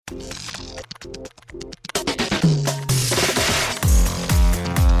Hello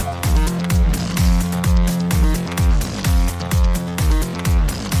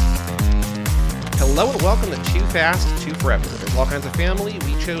and welcome to Too Fast, Too Forever. There's all kinds of family.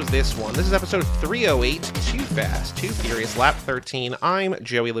 We chose this one. This is episode 308, Too Fast, Too Furious, Lap 13. I'm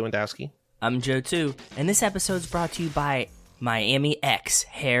Joey Lewandowski. I'm Joe too, and this episode's brought to you by Miami X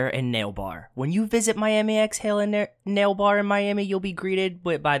Hair and Nail Bar. When you visit Miami X Hair and Nail Bar in Miami, you'll be greeted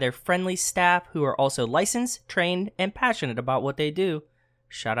by their friendly staff who are also licensed, trained, and passionate about what they do.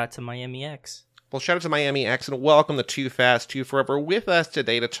 Shout out to Miami X. Well, shout out to Miami X and welcome to Too Fast, Too Forever with us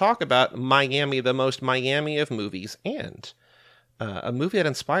today to talk about Miami, the most Miami of movies, and a movie that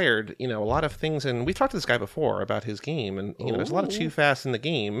inspired, a lot of things. And we talked to this guy before about his game, and there's a lot of Too Fast in the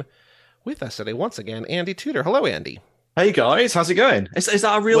game. With us today, once again, Andy Tudor. Hello, Andy. Hey guys, how's it going? Is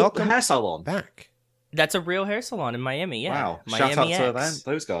that a real Welcome hair salon? Back. That's a real hair salon in Miami, yeah. Wow! Miami Shout out X. to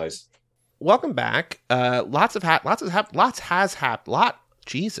those guys. Welcome back. Lots of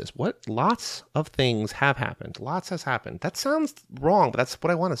things have happened. Lots has happened. That sounds wrong, but that's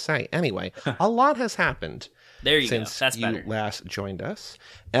what I want to say. Anyway, a lot has happened. There you since go. That's you better. last joined us.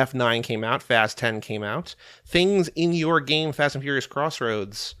 F9 came out. Fast 10 came out. Things in your game, Fast and Furious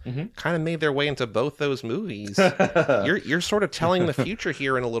Crossroads, kind of made their way into both those movies. You're sort of telling the future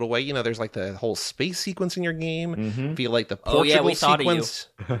here in a little way. There's like the whole space sequence in your game. I feel like the Portugal sequence,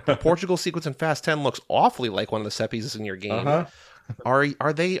 the Portugal sequence in Fast 10 looks awfully like one of the set pieces in your game.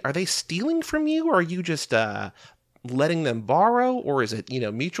 Are they stealing from you, or are you just letting them borrow, or is it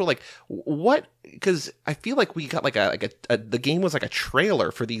mutual? Like what? Because I feel like we got the game was like a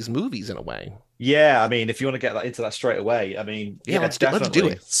trailer for these movies in a way. Yeah, I mean, if you want to get into that straight away, I mean, let's definitely. do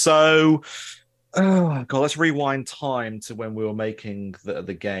it. So, oh god, let's rewind time to when we were making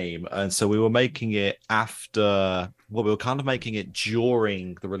the game, and so we were making it after. Well, we were kind of making it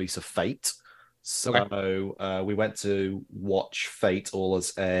during the release of Fate. So we went to watch Fate all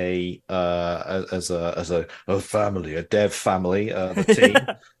as a family, a dev family, the team.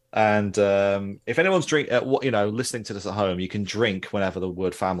 And if anyone's listening to this at home, you can drink whenever the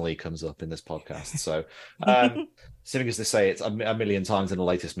word family comes up in this podcast. So, seeing as they say it's a million times in the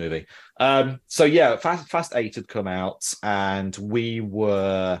latest movie. So yeah, Fast 8 had come out, and we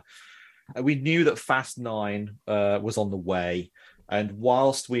knew that Fast 9 was on the way. And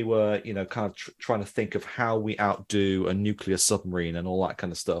whilst we were, kind of trying to think of how we outdo a nuclear submarine and all that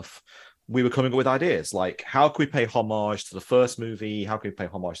kind of stuff, we were coming up with ideas like, how can we pay homage to the first movie? How can we pay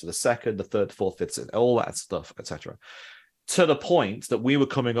homage to the second, the third, fourth, fifth, all that stuff, etc. To the point that we were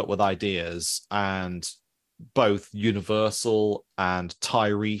coming up with ideas, and both Universal and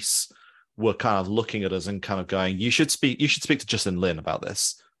Tyrese were kind of looking at us and kind of going, you should speak to Justin Lin about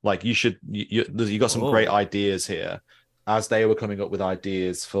this. Like, you got some great ideas here. As they were coming up with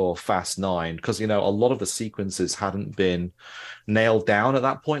ideas for Fast 9, because, a lot of the sequences hadn't been nailed down at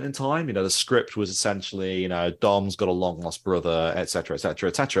that point in time. The script was essentially, Dom's got a long lost brother, etc., etc.,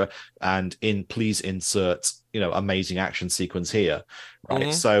 etc., and please insert, amazing action sequence here,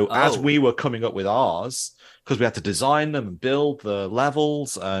 right? So as we were coming up with ours, because we had to design them and build the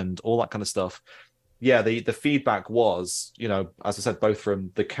levels and all that kind of stuff. Yeah, the feedback was, as I said, both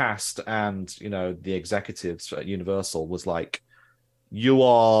from the cast and, the executives at Universal was like, you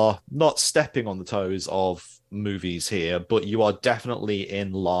are not stepping on the toes of movies here, but you are definitely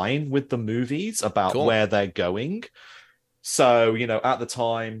in line with the movies about where they're going. So, at the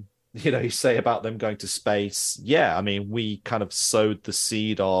time, you say about them going to space. Yeah, I mean, we kind of sowed the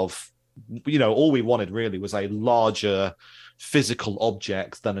seed of, all we wanted really was a larger physical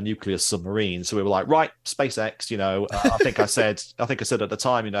object than a nuclear submarine. So we were like, right, SpaceX, I think I said at the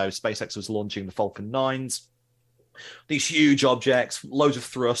time, SpaceX was launching the Falcon 9s, these huge objects, loads of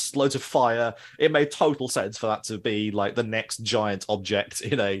thrust, loads of fire. It made total sense for that to be like the next giant object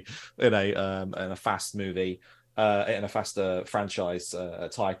in a Fast movie, in a faster franchise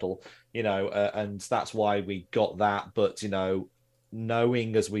title, and that's why we got that. But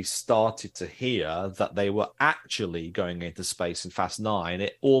knowing as we started to hear that they were actually going into space in Fast 9,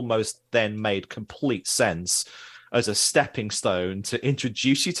 it almost then made complete sense as a stepping stone to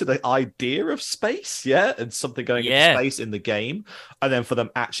introduce you to the idea of space, and something going into space in the game, and then for them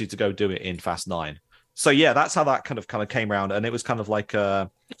actually to go do it in Fast 9. So yeah, that's how that kind of came around, and it was kind of like a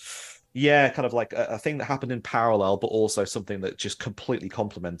thing that happened in parallel, but also something that just completely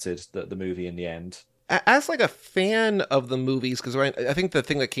complemented the movie in the end. As like a fan of the movies, because I think the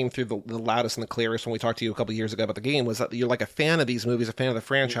thing that came through the loudest and the clearest when we talked to you a couple of years ago about the game was that you're like a fan of these movies, a fan of the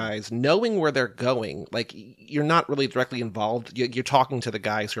franchise, knowing where they're going. Like, you're not really directly involved. You're talking to the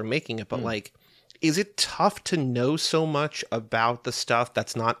guys who are making it, but like, Is it tough to know so much about the stuff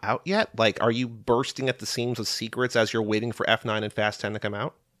that's not out yet? Like, are you bursting at the seams with secrets as you're waiting for F9 and Fast 10 to come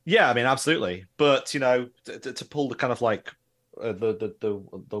out? Yeah, I mean, absolutely. But, you know, to pull the kind of like the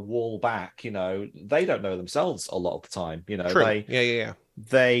wall back, you know, they don't know themselves a lot of the time. You know, True. Yeah.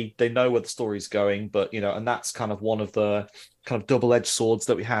 They know where the story's going, but you know, and that's kind of one of the kind of double-edged swords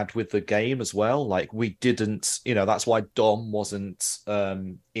that we had with the game as well. Like we didn't, you know, that's why Dom wasn't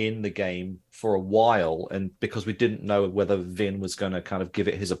in the game for a while, and because we didn't know whether Vin was going to kind of give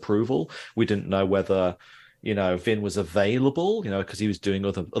it his approval. We didn't know whether, you know, Vin was available, you know, because he was doing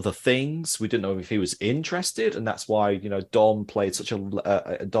other things. We didn't know if he was interested, and that's why, you know, Dom played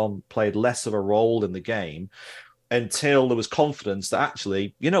less of a role in the game until there was confidence that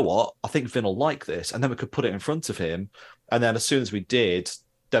actually, you know what, I think Vin will like this, and then we could put it in front of him. And then as soon as we did,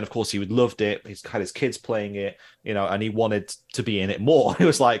 then of course he would loved it. He's had his kids playing it, you know, and he wanted to be in it more. He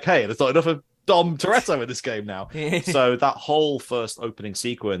was like, hey, there's not enough of Dom Toretto in this game now. So that whole first opening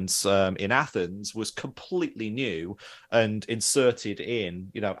sequence in Athens was completely new and inserted in,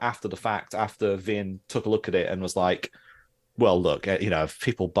 you know, after the fact, after Vin took a look at it and was like, well, look, you know, if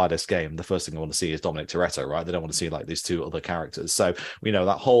people buy this game, the first thing they want to see is Dominic Toretto, right? They don't want to see like these two other characters. So, you know,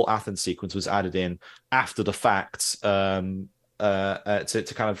 that whole Athens sequence was added in after the fact, to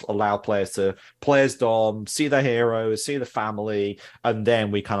kind of allow players to play as Dom, see their heroes, see the family, and then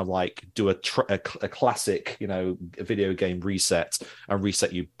we kind of like do a classic, you know, video game reset and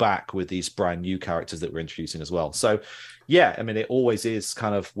reset you back with these brand new characters that we're introducing as well. So, yeah, I mean, it always is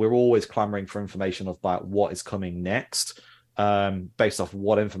kind of, we're always clamoring for information about what is coming next, based off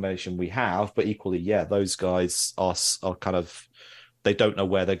what information we have. But equally, yeah, those guys are kind of, they don't know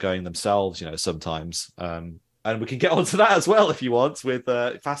where they're going themselves, you know, sometimes. And we can get onto that as well if you want with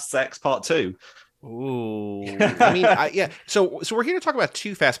Fast X Part 2. Ooh, I mean, yeah. So we're here to talk about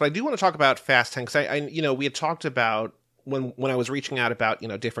Too Fast, but I do want to talk about Fast 10 because I, you know, we had talked about when I was reaching out about, you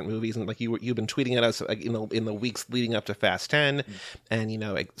know, different movies, and like you've been tweeting at us, like, you know, in the weeks leading up to Fast 10, and, you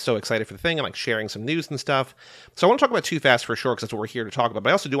know, so excited for the thing and like sharing some news and stuff. So I want to talk about Too Fast for sure because that's what we're here to talk about. But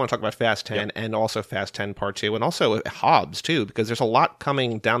I also do want to talk about Fast 10 and also Fast 10 Part 2 and also Hobbs too, because there's a lot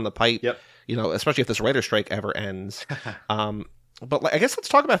coming down the pipe. Yep. You know, especially if this writer strike ever ends. But like, I guess let's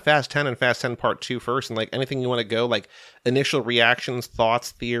talk about Fast 10 and Fast 10 Part 2 first, and like anything you want to go, like initial reactions,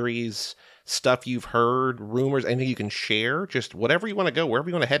 thoughts, theories, stuff you've heard, rumors, anything you can share, just whatever you want to go, wherever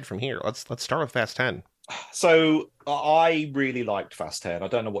you want to head from here. Let's start with Fast 10. So I really liked Fast 10. I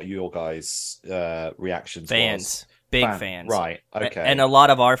don't know what your guys' reactions fans. was. Big fans. Right, okay. And a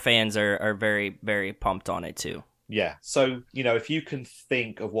lot of our fans are very, very pumped on it too. Yeah. So, you know, if you can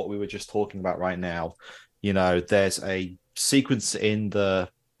think of what we were just talking about right now, you know, there's a sequence in the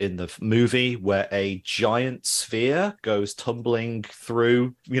movie where a giant sphere goes tumbling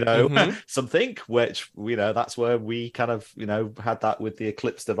through, you know, something, which, you know, that's where we kind of, you know, had that with the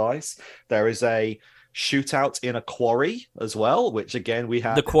Eclipse device. There is a shootout in a quarry as well, which again we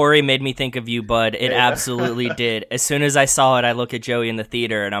had. The quarry made me think of you, bud. It absolutely did. As soon as I saw it, I look at Joey in the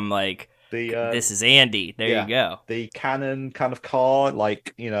theater and I'm like, this is Andy. There you go. The cannon kind of car,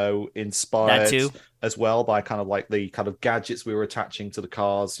 like, you know, inspired that too. As well by kind of like the kind of gadgets we were attaching to the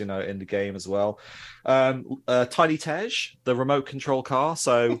cars, you know, in the game as well. Tiny Tej, the remote control car.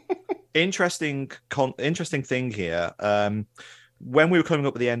 So interesting thing here. When we were coming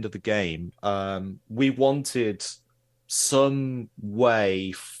up at the end of the game, we wanted some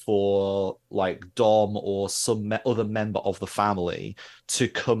way for like Dom or some other member of the family to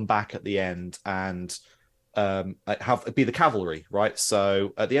come back at the end and be the cavalry, right?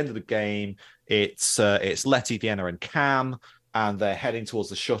 So at the end of the game, it's Letty, Vienna, and Cam, and they're heading towards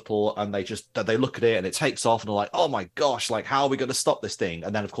the shuttle, and they look at it and it takes off, and they're like, oh my gosh, like how are we going to stop this thing?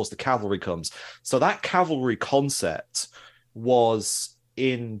 And then of course the cavalry comes. So that cavalry concept was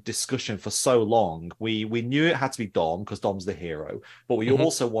in discussion for so long. We knew it had to be Dom because Dom's the hero, but we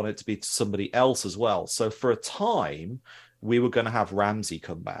also wanted it to be somebody else as well. So for a time, we were going to have Ramsey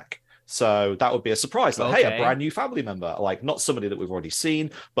come back. So that would be a surprise. Like, hey, a brand new family member, like not somebody that we've already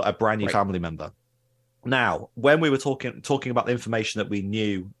seen, but a brand new family member. Now, when we were talking about the information that we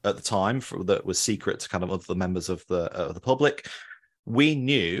knew at the time that was secret to kind of other members of the public, we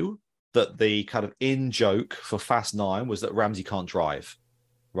knew that the kind of in joke for Fast 9 was that Ramsey can't drive,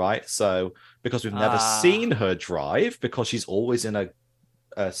 right? So because we've never seen her drive, because she's always in a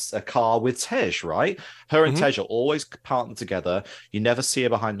car with Tej, right? Her and Tej are always partnered together. You never see her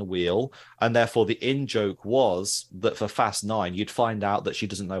behind the wheel, and therefore the in joke was that for Fast 9 you'd find out that she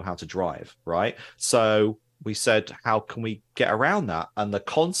doesn't know how to drive, right? So we said, how can we get around that? And the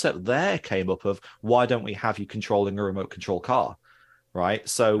concept there came up of, why don't we have you controlling a remote control car? right?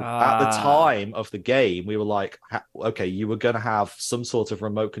 So at the time of the game, we were like, okay, you were going to have some sort of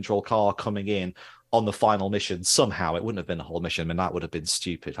remote control car coming in on the final mission somehow. It wouldn't have been a whole mission. I mean, that would have been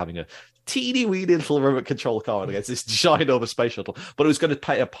stupid, having a teeny weeny little remote control car against this giant over space shuttle. But it was going to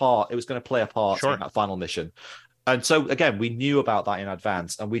play a part. It was going to play a part in that final mission. And so again, we knew about that in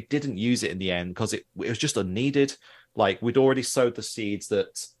advance, and we didn't use it in the end because it was just unneeded. Like, we'd already sowed the seeds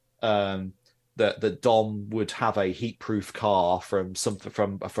that that Dom would have a heat-proof car from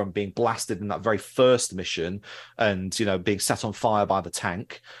being blasted in that very first mission, and being set on fire by the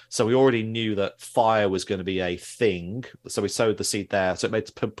tank. So we already knew that fire was going to be a thing. So we sowed the seed there. So it made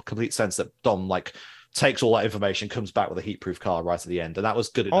complete sense that Dom takes all that information, comes back with a heat-proof car right at the end, and that was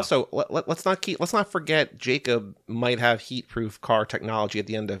good enough. Also, let's not forget Jacob might have heat-proof car technology at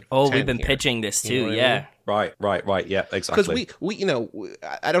the end of. We've been pitching this too, yeah. Right, yeah, exactly. Because we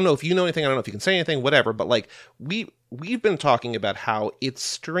I don't know if you know anything, I don't know if you can say anything, whatever, but we've been talking about how it's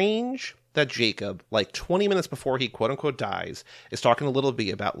strange that Jacob, 20 minutes before he quote unquote dies, is talking to Little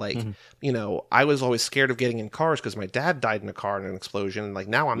B about I was always scared of getting in cars because my dad died in a car in an explosion, and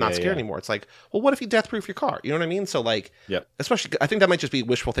now I'm not scared anymore. It's like, well, what if you death proof your car? You know what I mean? So especially, I think that might just be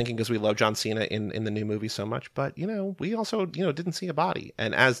wishful thinking because we love John Cena in the new movie so much, but we also didn't see a body,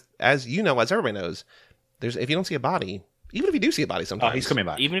 and as everybody knows, if you don't see a body, even if you do see a body sometimes, he's coming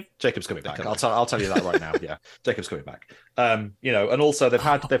back. Even if Jacob's coming back, I'll tell you that right now. Yeah, Jacob's coming back. And also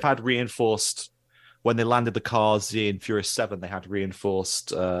they've had reinforced when they landed the cars in Furious 7. They had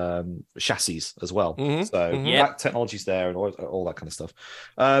reinforced chassis as well. Mm-hmm. So that technology's there and all that kind of stuff.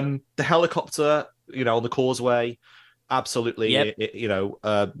 The helicopter, on the causeway, absolutely.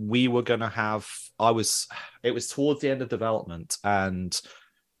 Yep. We were going to have. It was towards the end of development, and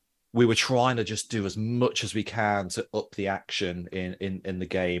we were trying to just do as much as we can to up the action in the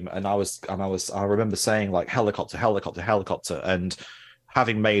game. And I remember saying helicopter, and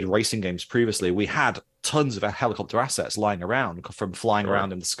having made racing games previously, we had tons of helicopter assets lying around from flying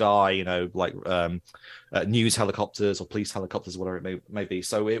around in the sky, news helicopters or police helicopters, whatever it may be.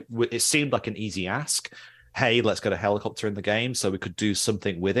 So it seemed like an easy ask. Hey, let's get a helicopter in the game so we could do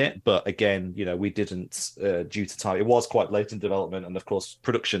something with it. But again, we didn't due to time. It was quite late in development, and of course,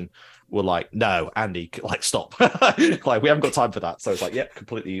 production were like, "No, Andy, stop! We haven't got time for that." So it's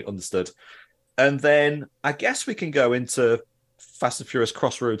completely understood. And then I guess we can go into Fast and Furious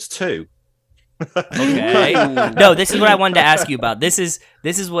Crossroads 2. Okay. No, this is what I wanted to ask you about. This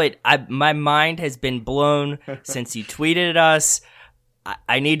is what my mind has been blown since you tweeted at us.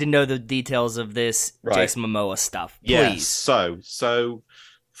 I need to know the details of this Jason Momoa stuff, please. Yes. So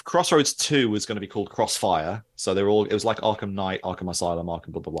Crossroads 2 was going to be called Crossfire. So it was like Arkham Knight, Arkham Asylum, Arkham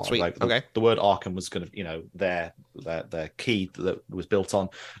blah blah blah. Sweet. Okay. The word Arkham was going to, their key that was built on,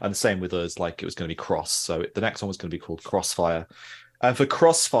 and the same with us. It was going to be Cross. So the next one was going to be called Crossfire. And for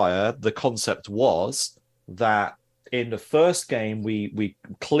Crossfire, the concept was that in the first game, we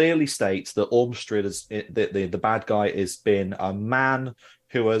clearly state that Ormstrad is the bad guy has been a man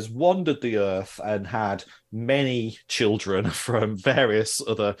who has wandered the earth and had many children from various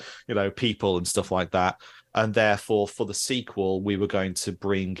other people and stuff like that. And therefore, for the sequel, we were going to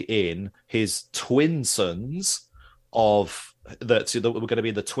bring in his twin sons that were going to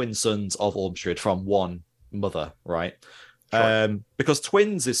be the twin sons of Ormstrad from one mother, right? Sure. Because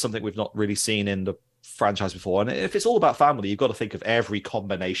twins is something we've not really seen in the franchise before, and if it's all about family, you've got to think of every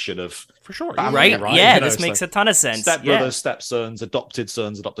combination of for sure family, right? Yeah, this makes a ton of sense. Stepbrothers, stepsons, adopted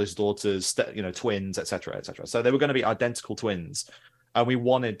daughters, twins, etc. So they were going to be identical twins, and we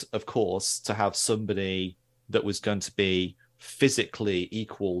wanted, of course, to have somebody that was going to be physically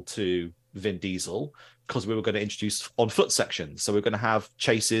equal to Vin Diesel, because we were going to introduce on foot sections. So we're going to have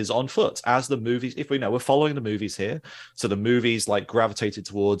chases on foot as the movies, if we're following the movies here. So the movies gravitated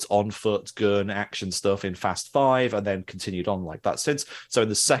towards on foot gun action stuff in Fast 5, and then continued on like that since. So in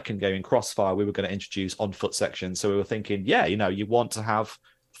the second game in Crossfire, we were going to introduce on foot sections. So we were thinking, you want to have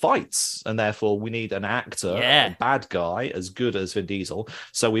fights, and therefore we need an actor, a bad guy as good as Vin Diesel.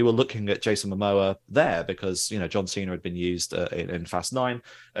 So we were looking at Jason Momoa there because John Cena had been used in Fast 9,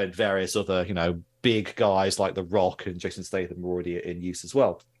 and various other big guys like The Rock and Jason Statham were already in use as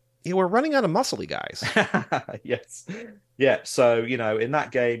well. Yeah, we're running out of muscly guys. Yes. Yeah. So, in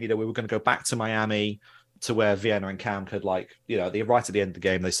that game, we were going to go back to Miami to where Vienna and Cam could right at the end of the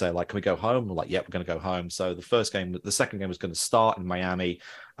game, they say can we go home? We're we're going to go home. So the second game was going to start in Miami,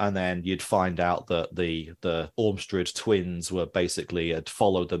 and then you'd find out that the Ormstrad twins were basically had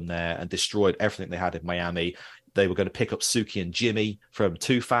followed them there and destroyed everything they had in Miami. They were going to pick up Suki and Jimmy from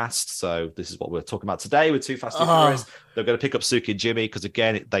Too Fast. So this is what we're talking about today with Too Fast and Furious. They're going to pick up Suki and Jimmy because,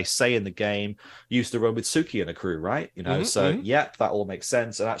 again, they say in the game, used to run with Suki and a crew, right? You know, that all makes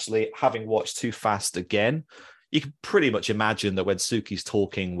sense. And actually, having watched Too Fast again, you can pretty much imagine that when Suki's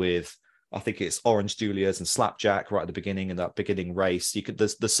talking with, I think it's Orange Julius and Slapjack right at the beginning in that beginning race,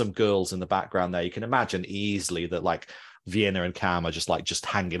 there's some girls in the background there. You can imagine easily that like Vienna and Cam are just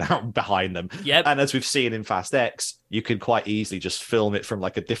hanging out behind them. Yep. And as we've seen in Fast X, you can quite easily just film it from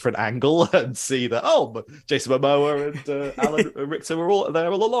like a different angle and see that, Jason Momoa and Alan Richter were all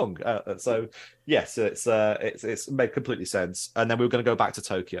there all along. So yes, it's made completely sense. And then we were going to go back to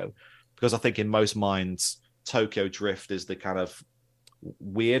Tokyo because I think in most minds, Tokyo Drift is the kind of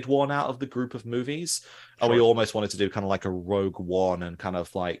weird one out of the group of movies. Sure. And we almost wanted to do kind of like a Rogue One and kind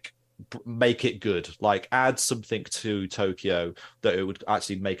of like make it good, like add something to Tokyo that it would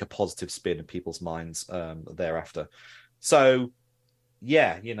actually make a positive spin in people's minds thereafter. So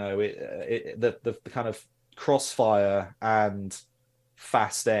yeah, you know, the kind of Crossfire and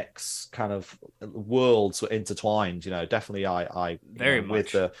Fast X kind of worlds were intertwined. You know, definitely I very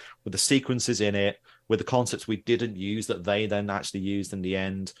much with the sequences in it, with the concepts we didn't use that they then actually used in the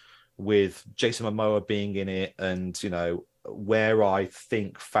end, with Jason Momoa being in it, and you know, where I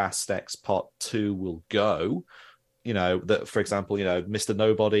think Fast X Part 2 will go, you know, that, for example, you know, Mr.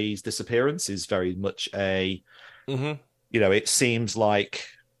 Nobody's disappearance is very much a, you know, it seems like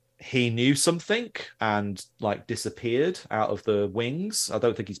he knew something and like disappeared out of the wings. I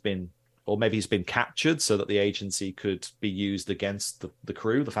don't think he's been, or maybe he's been captured so that the agency could be used against the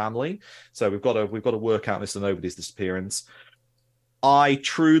crew, the family. So we've got to work out Mr. Nobody's disappearance. I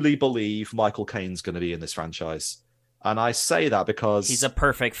truly believe Michael Caine's going to be in this franchise. And I say that because he's a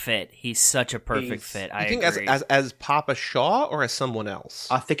perfect fit. He's such a perfect fit. I think agree. as Papa Shaw or as someone else?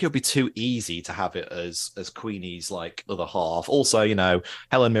 I think it would be too easy to have it as Queenie's like other half. Also, you know,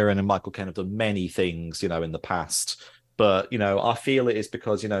 Helen Mirren and Michael Caine have done many things, you know, in the past. But, you know, I feel it is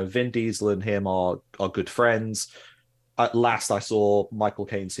because, you know, Vin Diesel and him are good friends. At last I saw Michael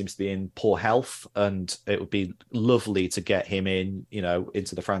Caine seems to be in poor health, and it would be lovely to get him in, you know,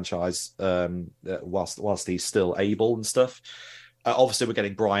 into the franchise whilst he's still able and stuff. Obviously, we're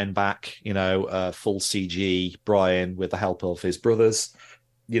getting Brian back, you know, full CG Brian with the help of his brothers.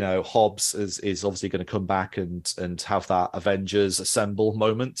 You know, Hobbs is obviously going to come back and have that Avengers Assemble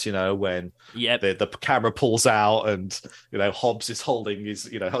moment, you know, when the camera pulls out and, you know, Hobbs is holding his,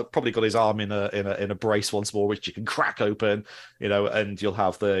 you know, probably got his arm in a brace once more, which you can crack open, you know, and you'll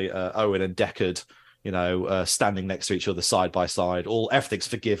have the Owen and Deckard, you know, standing next to each other side by side. Everything's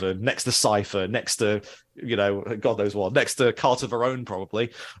forgiven. Next to Cypher, next to, you know, God knows what, next to Carter Verone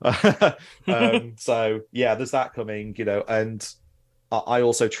probably. So yeah, there's that coming, you know, and I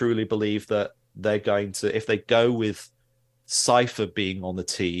also truly believe that they're going to, if they go with Cypher being on the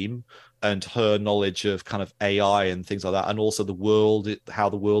team and her knowledge of kind of AI and things like that, and also the world, how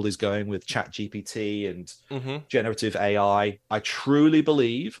the world is going with ChatGPT and generative AI, I truly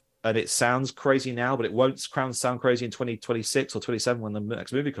believe, and it sounds crazy now, but it won't sound crazy in 2026 or 27 when the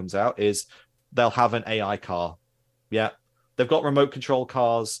next movie comes out, is they'll have an AI car. Yeah. They've got remote control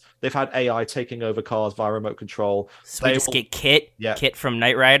cars. They've had AI taking over cars via remote control. So we just get Kit from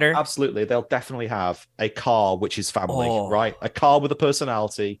Knight Rider? Absolutely. They'll definitely have a car which is family, right? A car with a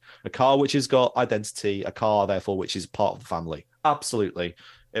personality, a car which has got identity, a car, therefore, which is part of the family. Absolutely.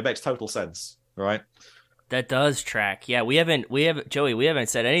 It makes total sense, right? That does track. Yeah, Joey, we haven't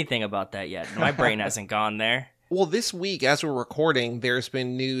said anything about that yet. My brain hasn't gone there. Well, this week, as we're recording, there's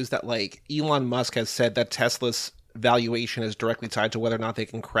been news that, like, Elon Musk has said that Tesla's valuation is directly tied to whether or not they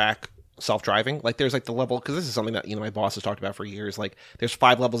can crack self-driving. Like, there's like the level, because this is something that, you know, my boss has talked about for years. Like, there's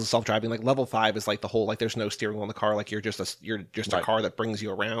 5 levels of self-driving. Like, level 5 is like the whole, like, there's no steering wheel in the car. Like, you're just a car that brings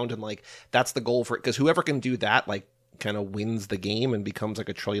you around, and like that's the goal for it. Because whoever can do that, like, kind of wins the game and becomes like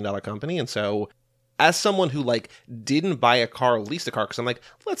 $1 trillion company. And so, as someone who like didn't buy a car, leased a car, because I'm like,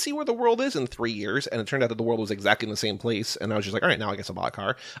 let's see where the world is in 3 years, and it turned out that the world was exactly in the same place, and I was just like, all right, now I guess I'll buy a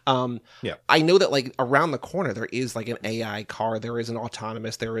car. I know that like around the corner there is like an AI car, there is an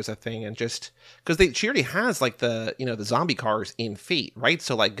autonomous, there is a thing, and just because she already has like the, you know, the zombie cars in Fate, right?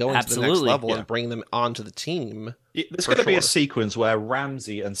 So like going to the next level and bring them onto the team. There's going to be a sequence where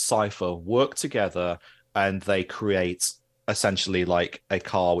Ramsey and Cypher work together and they create essentially like a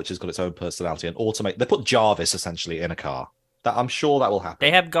car which has got its own personality and automate. They put Jarvis essentially in a car. That I'm sure that will happen.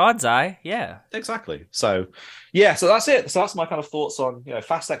 They have God's Eye, yeah, exactly. So yeah, so that's it. So that's my kind of thoughts on, you know,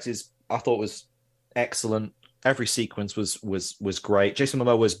 Fast X I thought was excellent. Every sequence was great. Jason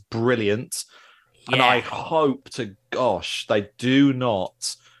Momoa was brilliant, and I hope to gosh they do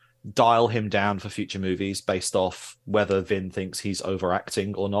not dial him down for future movies based off whether Vin thinks he's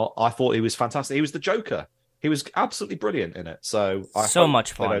overacting or not. I thought he was fantastic. He was the Joker. He was absolutely brilliant in it. So I so hope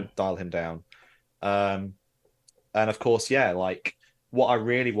much they fun. don't dial him down. And of course, yeah, like what I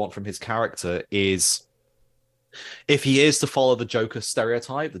really want from his character is if he is to follow the Joker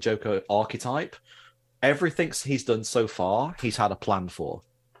stereotype, the Joker archetype, everything he's done so far, he's had a plan for.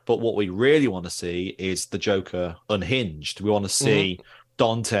 But what we really want to see is the Joker unhinged. We want to see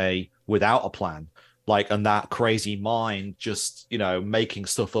Dante without a plan, like, and that crazy mind just, making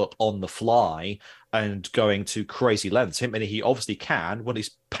stuff up on the fly and going to crazy lengths. I mean, he obviously can when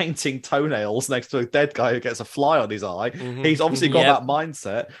he's painting toenails next to a dead guy who gets a fly on his eye. He's obviously got that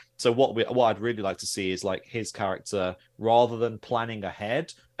mindset. So what I'd really like to see is like his character, rather than planning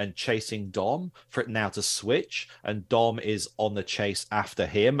ahead and chasing Dom, for it now to switch, and Dom is on the chase after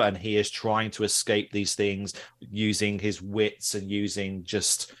him, and he is trying to escape these things using his wits and using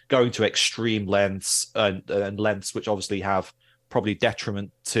just going to extreme lengths and lengths which obviously have probably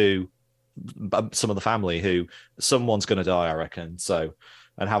detriment to some of the family, who someone's going to die, I reckon, so,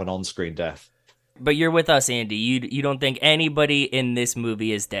 and have an on-screen death. But you're with us, Andy. You don't think anybody in this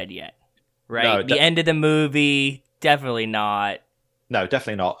movie is dead yet, right? No, the end of the movie, definitely not. No,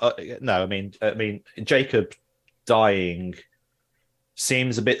 definitely not. No, I mean, Jacob dying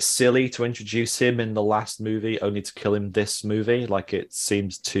seems a bit silly to introduce him in the last movie, only to kill him this movie. Like, it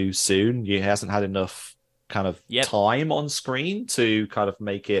seems too soon. He hasn't had enough kind of time on screen to kind of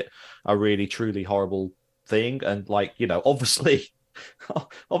make it a really, truly horrible thing. And like, obviously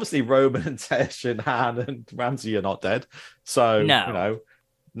Roman and Tesh and Han and Ramsey are not dead. So, no,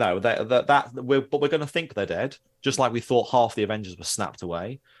 but we're going to think they're dead, just like we thought half the Avengers were snapped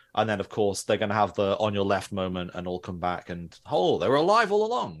away. And then, of course, they're going to have the on your left moment and all come back and, they were alive all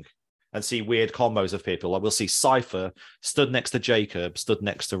along. And see weird combos of people. Like, we'll see Cypher stood next to Jacob, stood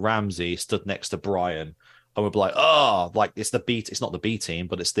next to Ramsey, stood next to Brian. And we'll be like, it's the B. It's not the B team,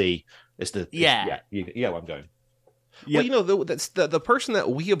 but it's the where I'm going. Yep. Well, that's the person that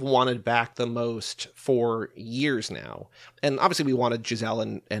we have wanted back the most for years now. And obviously we wanted Giselle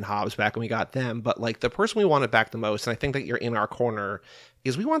and Hobbs back when we got them. But like the person we wanted back the most, and I think that you're in our corner,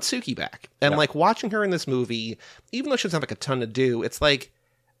 is we want Suki back. And like watching her in this movie, even though she doesn't have like a ton to do, it's like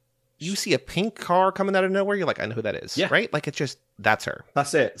you see a pink car coming out of nowhere, you're like, I know who that is. Yeah. Right? Like, it's just, that's her.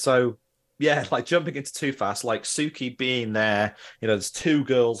 That's it. So yeah, like jumping into Too Fast, like Suki being there, there's two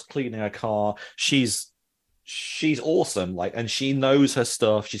girls cleaning a car. She's awesome, like, and she knows her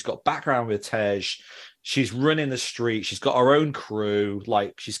stuff. She's got background with Tej. She's running the street. She's got her own crew.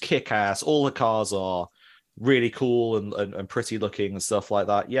 Like, she's kick-ass. All the cars are really cool and pretty looking and stuff like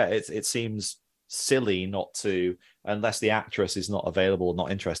that. Yeah, it seems silly not to, unless the actress is not available,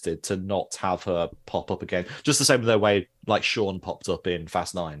 not interested, to not have her pop up again. Just the same way like Sean popped up in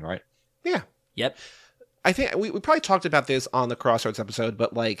Fast 9, right? Yeah. Yep. I think we probably talked about this on the Crossroads episode,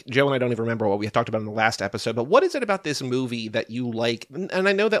 but like Joe and I don't even remember what we talked about in the last episode. But what is it about this movie that you like? And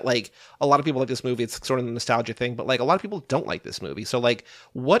I know that like a lot of people like this movie. It's sort of a nostalgia thing, but like a lot of people don't like this movie. So like,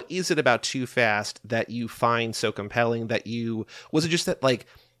 what is it about Too Fast that you find so compelling? Was it just that like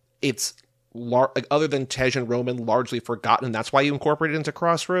it's like, other than Tej and Roman, largely forgotten, and that's why you incorporate it into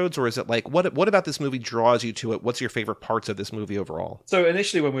Crossroads? Or is it like, what about this movie draws you to it? What's your favorite parts of this movie overall? So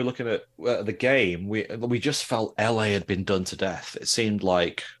initially when we were looking at the game, we just felt LA had been done to death. It seemed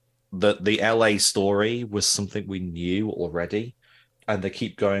like the LA story was something we knew already, and they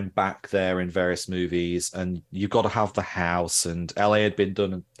keep going back there in various movies, and you've got to have the house, and LA had been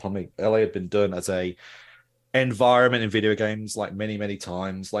done as a environment in video games like many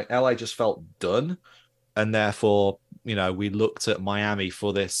times. Like, LA just felt done, and therefore we looked at Miami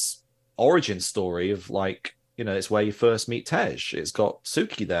for this origin story of like, it's where you first meet Tej. It's got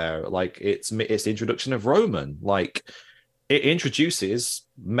Suki there. Like, it's the introduction of Roman. Like, it introduces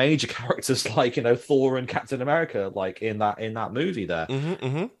major characters like Thor and Captain America, like in that movie there.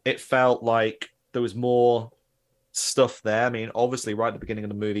 It felt like there was more stuff there. I mean, obviously right at the beginning of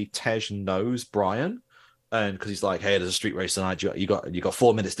the movie, Tej knows Brian, and because he's like, hey, there's a street race tonight, you got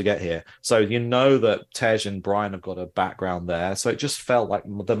 4 minutes to get here. So that Tej and Brian have got a background there. So it just felt like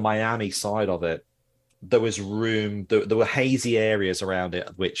the Miami side of it, there was room, there were hazy areas around it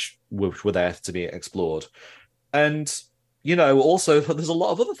which were there to be explored. And also there's a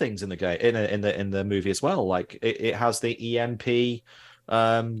lot of other things in the game, in the movie as well. Like it has the EMP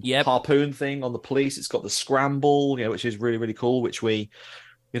harpoon thing on the police. It's got the scramble, which is really, really cool, which we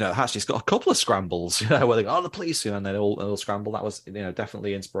actually it's got a couple of scrambles, where they go, the police, and they all scramble. That was,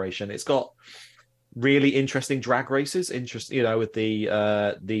 definitely inspiration. It's got really interesting drag races, with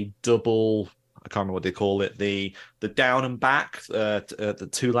the double I can't remember what they call it, the down and back, the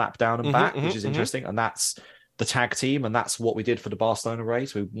 2-lap down and back, which is interesting, and that's the tag team, and that's what we did for the Barcelona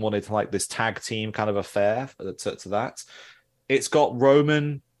race. We wanted like this tag team kind of affair to that. It's got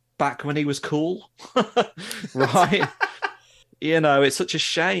Roman back when he was cool, right? It's such a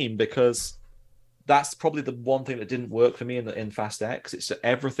shame because that's probably the one thing that didn't work for me in Fast X. It's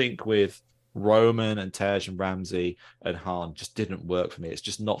everything with Roman and Tej and Ramsey and Han just didn't work for me. It's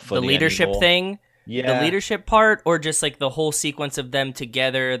just not funny. The leadership anymore. thing, yeah, the leadership part, or just like the whole sequence of them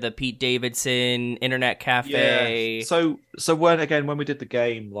together, the Pete Davidson internet cafe. Yeah. So when we did the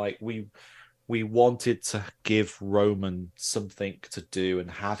game, like we wanted to give Roman something to do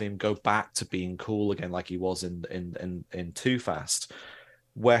and have him go back to being cool again, like he was in Too Fast,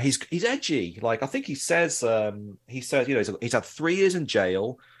 where he's edgy. Like I think he says he's had 3 years in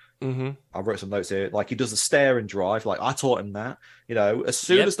jail. I wrote some notes here. Like he does the stare and drive. Like I taught him that. As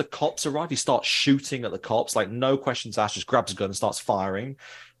soon as the cops arrive, he starts shooting at the cops. Like no questions asked, just grabs a gun and starts firing.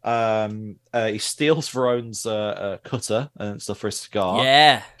 He steals Verone's cutter and stuff for a cigar.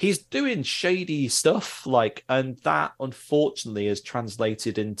 Yeah, he's doing shady stuff. Like, and that unfortunately is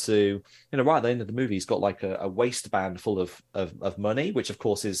translated into right at the end of the movie, he's got like a waistband full of money, which of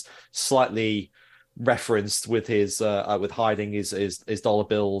course is slightly referenced with his with hiding his dollar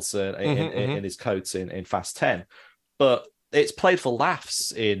bills in his coats in Fast 10, but it's played for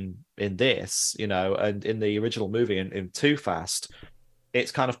laughs in this, and in the original movie in Too Fast,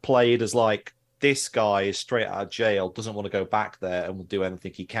 it's kind of played as like this guy is straight out of jail, doesn't want to go back there, and will do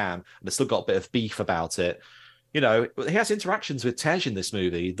anything he can, and they've still got a bit of beef about it. He has interactions with Tej in this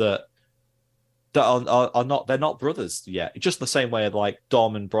movie that are not, they're not brothers yet. Just the same way like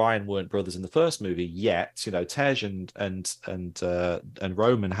Dom and Brian weren't brothers in the first movie yet. Tej and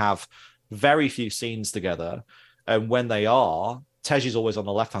Roman have very few scenes together, and when they are, Tej is always on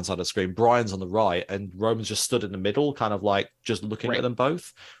the left hand side of the screen, Brian's on the right, and Roman's just stood in the middle, kind of like just looking at them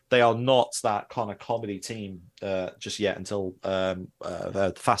both. They are not that kind of comedy team just yet until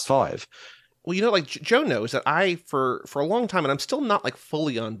Fast 5. Well, like Joe knows that I, for a long time, and I'm still not like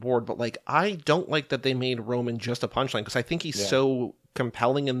fully on board, but like I don't like that they made Roman just a punchline, because I think he's so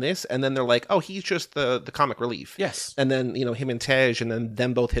compelling in this, and then they're like, oh, he's just the comic relief. Yes. And then, him and Tej, and then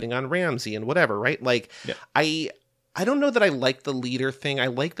them both hitting on Ramsey and whatever, right? Like, I don't know that I like the leader thing. I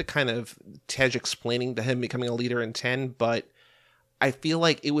like the kind of Tej explaining to him becoming a leader in 10, but I feel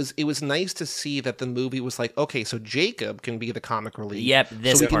like it was nice to see that the movie was like, okay, so Jacob can be the comic relief. Yep,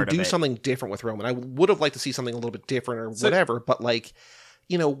 this so we part can do of it. something different with Roman. I would have liked to see something a little bit different or whatever, but like,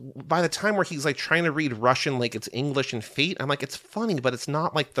 by the time where he's like trying to read Russian like it's English and Fate, I'm like, it's funny, but it's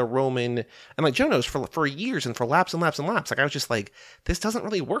not like the Roman. And like Joe knows, for years and for laps and laps and laps, like I was just like, this doesn't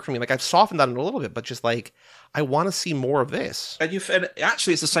really work for me. Like I've softened on it a little bit, but just like I want to see more of this. And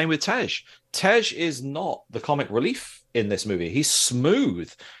actually, it's the same with Tej. Tej is not the comic relief in this movie. He's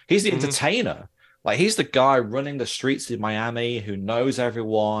smooth. He's the entertainer. Like he's the guy running the streets of Miami who knows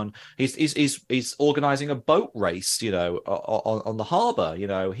everyone. He's organizing a boat race, on the harbor.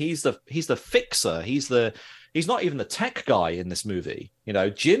 He's the fixer. He's not even the tech guy in this movie.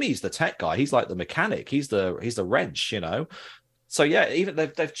 Jimmy's the tech guy. He's like the mechanic. He's the wrench. So yeah, even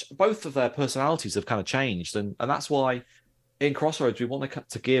they've both of their personalities have kind of changed, and that's why in Crossroads we want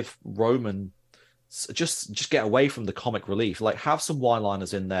to give Roman just get away from the comic relief, like have some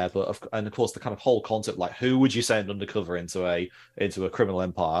one-liners in there, and of course the kind of whole concept, like who would you send undercover into a criminal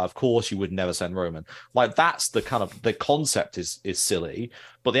empire? Of course you would never send Roman. Like that's the kind of the concept is silly,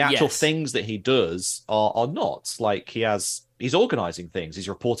 but the actual things that he does are not. Like he's organizing things, he's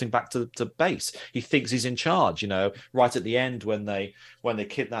reporting back to base, he thinks he's in charge. Right at the end when they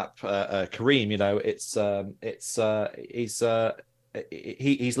kidnap Kareem,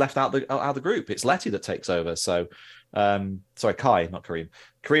 he's left out the group. It's Letty that takes over. So sorry, Kai, not Kareem.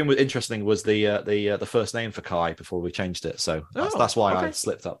 Kareem was interesting, was the first name for Kai before we changed it. So that's why I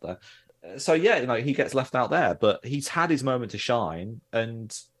slipped up there. So yeah, he gets left out there, but he's had his moment to shine,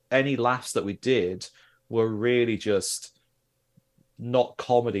 and any laughs that we did were really just not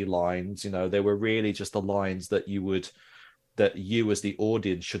comedy lines. They were really just the lines that you as the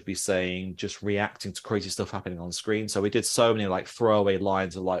audience should be saying, just reacting to crazy stuff happening on screen. So we did so many like throwaway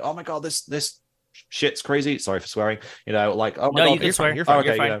lines of like, oh my god, this shit's crazy. Sorry for swearing. Like, oh my god, you can swear. You're fine.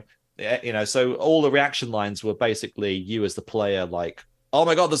 Okay, you're fine. So all the reaction lines were basically you as the player, like, oh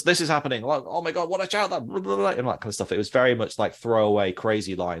my god, this is happening. Like, oh my god, what a shout that, and that kind of stuff. It was very much like throwaway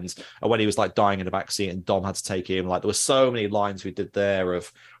crazy lines. And when he was like dying in the back seat and Dom had to take him, like there were so many lines we did there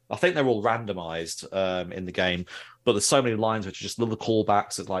of, I think they're all randomized in the game, but there's so many lines which are just little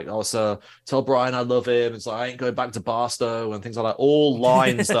callbacks of like, oh, so tell Brian I love him. It's like, I ain't going back to Barstow and things like that. All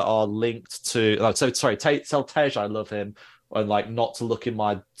lines that are linked to, tell Tej I love him, and like not to look in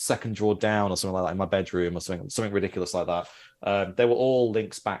my second drawer down or something like that in my bedroom or something ridiculous like that. They were all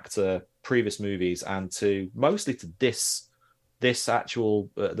links back to previous movies and mostly to this actual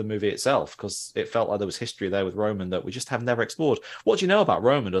the movie itself, because it felt like there was history there with Roman that we just have never explored. What do you know about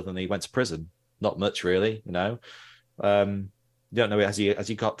Roman other than he went to prison? Not much, really. You know, you don't know. Has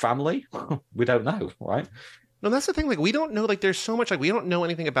he got family? We don't know, right? No, that's the thing. Like, we don't know. Like, there's so much. Like, we don't know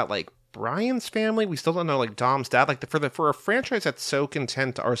anything about like Brian's family. We still don't know like Dom's dad. Like, for a franchise that's so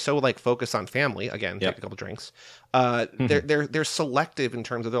content or so like focused on family. Again, take a couple drinks. They're selective in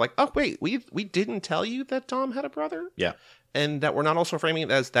terms of they're like, oh wait, we didn't tell you that Dom had a brother. Yeah. And that we're not also framing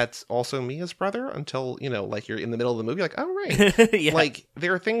it as that's also Mia's brother until, you know, like you're in the middle of the movie, like, oh, right. Yeah. Like,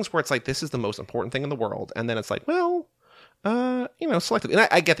 there are things where it's like, this is the most important thing in the world. And then it's like, well, you know, selective. And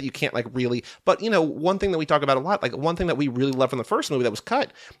I get that you can't like really, but you know, one thing that we talk about a lot, like one thing that we really love from the first movie that was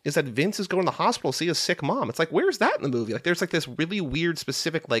cut is that Vince is going to the hospital to see his sick mom. It's like, where's that in the movie? Like, there's like this really weird,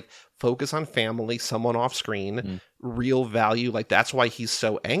 specific, like focus on family, someone off screen, real value. Like, that's why he's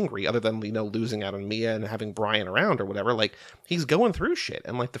so angry, other than, you know, losing out on Mia and having Brian around or whatever. Like, he's going through shit.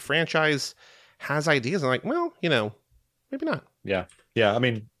 And like the franchise has ideas and like, well, you know, maybe not. Yeah. Yeah. I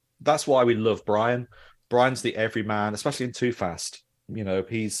mean, that's why we love Brian. Brian's the everyman, especially in Too Fast. You know,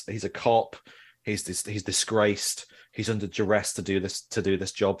 he's a cop. He's disgraced. He's under duress to do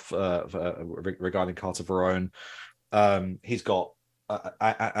this job regarding Carter Verone. He's got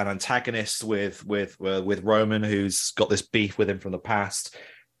an antagonist with Roman, who's got this beef with him from the past.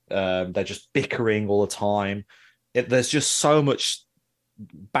 They're just bickering all the time. There's just so much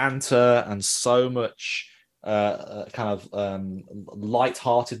banter and so much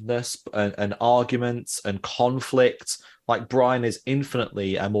lightheartedness and arguments and conflict. Like, Brian is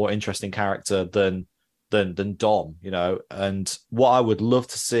infinitely a more interesting character than Dom, you know. And what I would love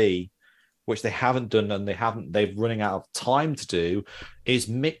to see, which they haven't done and they've running out of time to do, is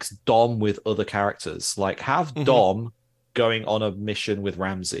mix Dom with other characters. Like, have Dom going on a mission with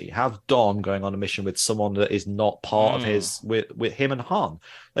Ramsey, have Dom going on a mission with someone that is not part of his, with him and Han.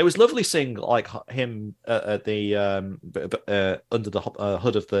 It was lovely seeing like him at the under the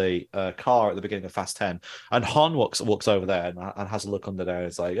hood of the car at the beginning of Fast 10, and Han walks over there and has a look under there.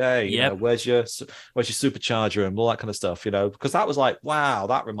 It's like, hey, you know, where's your supercharger and all that kind of stuff, you know, because that was like, wow,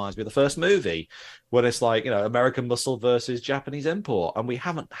 that reminds me of the first movie when it's like, you know, American muscle versus Japanese import, and we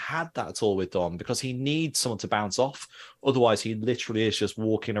haven't had that at all with Dom because he needs someone to bounce off. Otherwise, he literally is just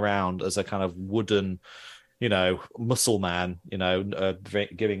walking around as a kind of wooden, you know, muscle man, you know,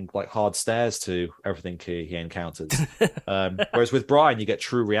 giving like hard stares to everything he encounters. Whereas with Brian, you get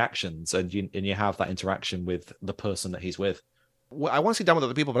true reactions and you have that interaction with the person that he's with. Well, I want to see Dom with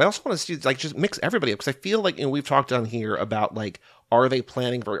other people, but I also want to see like just mix everybody up, because I feel like, you know, we've talked on here about like, are they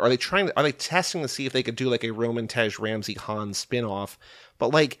testing to see if they could do like a Roman, Tej, Ramsey, Han spinoff?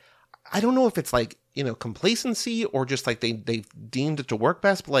 But like, I don't know if it's like, you know, complacency or just like they've deemed it to work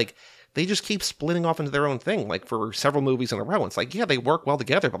best, but like, they just keep splitting off into their own thing, like for several movies in a row. It's like, yeah, they work well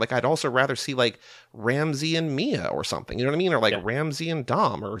together, but like, I'd also rather see like Ramsey and Mia or something, you know what I mean? Or like Ramsey and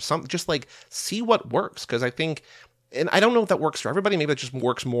Dom or something, just like see what works. Cause I think, and I don't know if that works for everybody. Maybe that just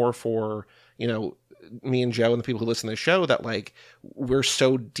works more for, you know, me and Joe and the people who listen to the show, that like, we're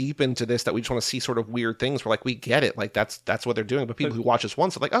so deep into this that we just want to see sort of weird things. We're like, we get it. Like that's what they're doing. But people who watch us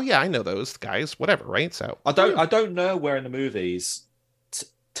once are like, oh yeah, I know those guys, whatever. Right. So I don't know where in the movies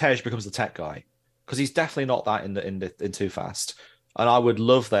Tej becomes the tech guy, because he's definitely not that in Too Fast, and I would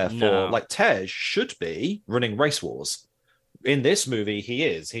love therefore like Tej should be running race wars. In this movie,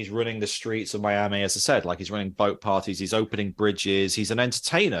 he's running the streets of Miami, as I said, like he's running boat parties, he's opening bridges, he's an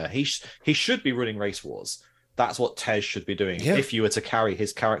entertainer. He should be running race wars. That's what Tej should be doing if you were to carry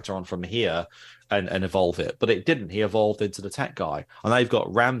his character on from here and evolve it. But it didn't. He evolved into the tech guy, and they've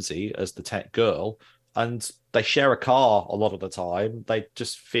got Ramsey as the tech girl. And they share a car a lot of the time. They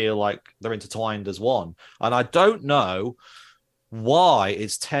just feel like they're intertwined as one. And I don't know why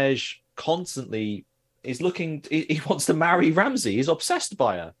is Tej constantly he wants to marry Ramsey. He's obsessed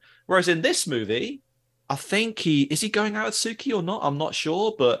by her. Whereas in this movie, I think is he going out with Suki or not? I'm not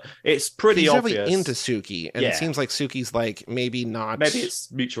sure, but it's pretty obvious. He's into Suki, and it seems like Suki's like maybe it's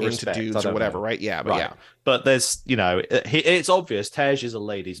mutual into respect, dudes or whatever, right? Yeah, but yeah. But there's, you know, it's obvious Tej is a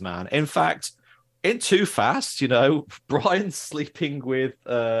ladies' man. In fact, in Too Fast, Brian's sleeping with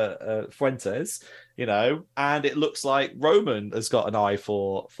Fuentes, and it looks like Roman has got an eye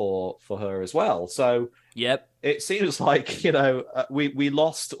for her as well. So Yep. it seems like we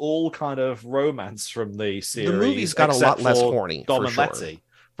lost all kind of romance from the series. The movie's got a lot less horny. Dom for and sure. Letty.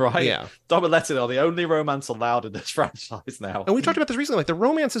 Right? Yeah. Dom and Letty are the only romance allowed in this franchise now. And we talked about this recently. Like, the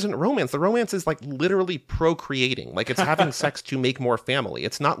romance isn't romance. The romance is like literally procreating. Like, it's having sex to make more family.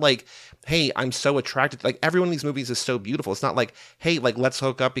 It's not like, hey, I'm so attracted. Like, everyone in these movies is so beautiful. It's not like, hey, like, let's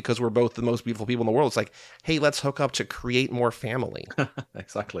hook up because we're both the most beautiful people in the world. It's like, hey, let's hook up to create more family.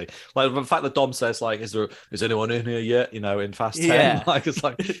 Exactly. Like the fact that Dom says, like, is anyone in here yet? In Fast 10? Yeah. Like, it's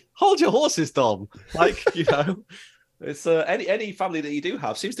like, hold your horses, Dom. Like, it's any family that you do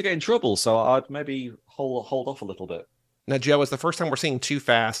have seems to get in trouble. So I'd maybe hold off a little bit. Now, Joe, it's the first time we're seeing Too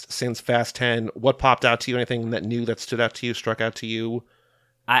Fast since Fast 10. What popped out to you? Anything that stood out to you, struck out to you?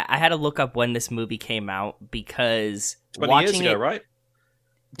 I had to look up when this movie came out because 20 watching years ago, right?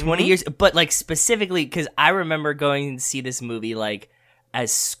 20 years, but like specifically because I remember going to see this movie like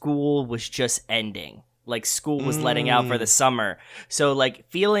as school was just ending. Like school was letting out for the summer. So like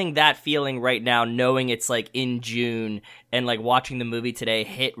feeling that feeling right now, knowing it's like in June and like watching the movie today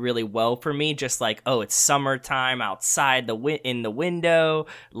hit really well for me. Just like, oh, it's summertime outside in the window.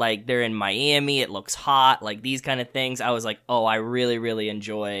 Like they're in Miami. It looks hot. Like these kind of things. I was like, oh, I really, really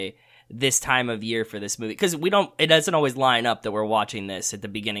enjoy this time of year for this movie. Because it doesn't always line up that we're watching this at the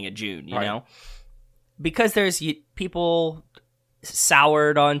beginning of June, you know? Because there's people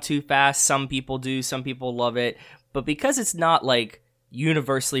soured on Too Fast. Some people do, some people love it, but because it's not like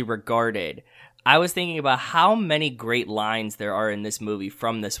universally regarded, I was thinking about how many great lines there are in this movie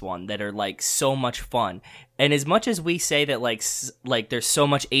from this one that are like so much fun. And as much as we say that like there's so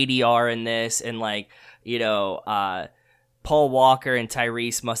much ADR in this, and like Paul Walker and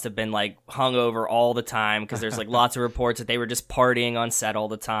Tyrese must have been like hungover all the time because there's like lots of reports that they were just partying on set all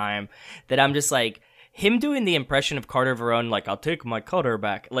the time, that I'm just like, him doing the impression of Carter Verone, like, I'll take my cutter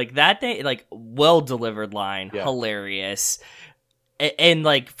back. Like, that day, like, well-delivered line. Yeah. Hilarious. And,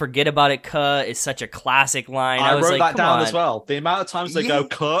 like, forget about it, cuh, is such a classic line. I was wrote like, that down on. as well. The amount of times they go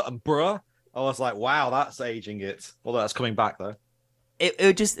cuh and bruh, I was like, wow, that's aging it. Although that's coming back, though.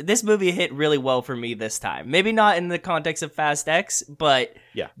 This movie hit really well for me this time. Maybe not in the context of Fast X, but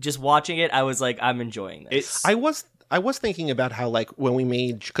just watching it, I was like, I'm enjoying this. I was thinking about how, like, when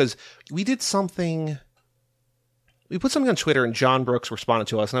because we put something on Twitter and John Brooks responded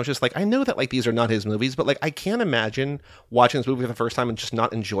to us, and I was just like, I know that, like, these are not his movies, but, like, I can't imagine watching this movie for the first time and just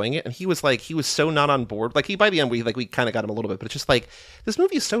not enjoying it. And he was so not on board. Like, by the end, we kind of got him a little bit, but it's just like, this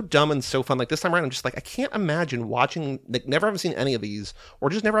movie is so dumb and so fun. Like, this time around, I'm just like, I can't imagine watching, like, never having seen any of these, or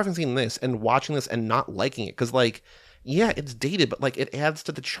just never having seen this, and watching this and not liking it. Because, like, yeah, it's dated, but, like, it adds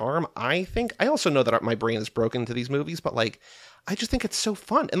to the charm, I think. I also know that my brain is broken to these movies, but, like, I just think it's so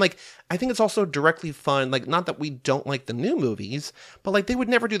fun. And, like, I think it's also directly fun. Like, not that we don't like the new movies, but, like, they would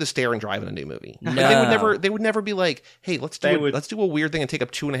never do the stare and drive in a new movie. No. Like, they would never be like, hey, let's do a weird thing and take up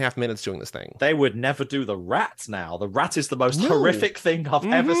 2.5 minutes doing this thing. They would never do the rat now. The rat is the most horrific thing I've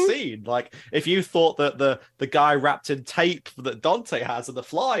ever seen. Like, if you thought that the guy wrapped in tape that Dante has and the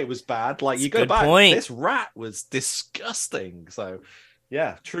fly was bad, like, you go back, this rat was disgusting. So,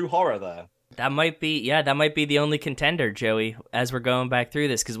 yeah, true horror there. That might be the only contender, Joey, as we're going back through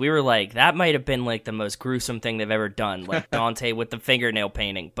this, because we were like, that might have been like the most gruesome thing they've ever done, like Dante with the fingernail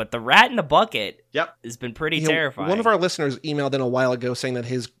painting. But the rat in the bucket has been pretty terrifying. One of our listeners emailed in a while ago saying that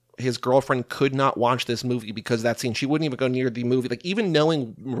his girlfriend could not watch this movie because of that scene. She wouldn't even go near the movie. Like, even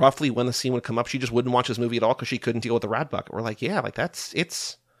knowing roughly when the scene would come up, she just wouldn't watch this movie at all because she couldn't deal with the rat bucket. We're like, yeah, like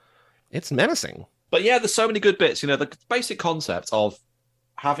it's menacing. But yeah, there's so many good bits. The basic concept of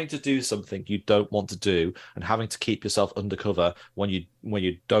having to do something you don't want to do and having to keep yourself undercover when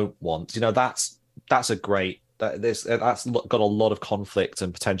you don't want. That's a great. That's got a lot of conflict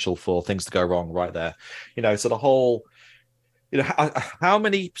and potential for things to go wrong right there. So the whole. How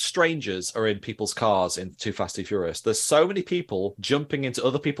many strangers are in people's cars in Too Fast, Too Furious? There's so many people jumping into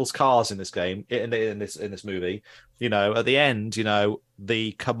other people's cars in this game, in this movie. At the end,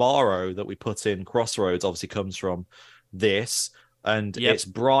 the Camaro that we put in Crossroads obviously comes from this, and it's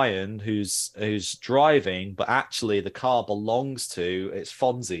Brian who's driving, but actually the car belongs to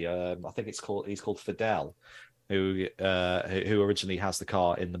Fonzie. I think he's called Fidel, who originally has the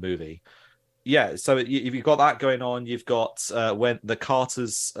car in the movie. Yeah, so you've got that going on. You've got when the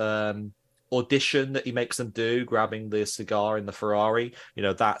Carter's audition that he makes them do, grabbing the cigar in the Ferrari.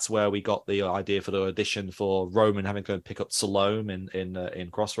 That's where we got the idea for the audition for Roman having to go and pick up Salome in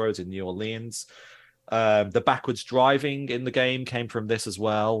Crossroads in New Orleans. The backwards driving in the game came from this as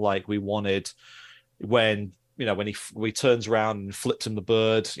well. Like, we wanted, when he turns around and flips him the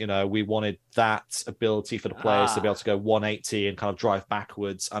bird, we wanted that ability for the players to be able to go 180 and kind of drive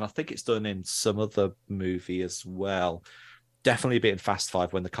backwards. And I think it's done in some other movie as well. Definitely a bit in Fast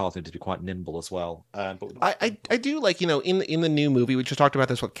 5 when the cars need to be quite nimble as well. But I do like, in the new movie, we just talked about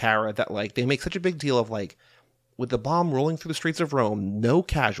this with Kara, that like they make such a big deal of like, with the bomb rolling through the streets of Rome, no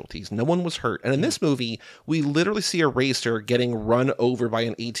casualties, no one was hurt. And in this movie, we literally see a racer getting run over by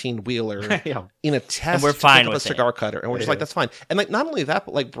an 18-wheeler in a test and we're to fine pick up with a cigar cutter. And we're just like, that's fine. And like, not only that,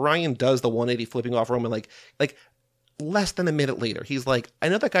 but like Brian does the 180 flipping off Rome, and like less than a minute later, he's like, I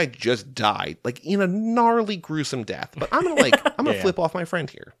know that guy just died, like in a gnarly, gruesome death, but I'm gonna flip off my friend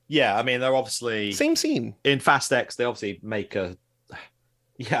here. Yeah, I mean, they're obviously same scene in Fast X. They obviously make they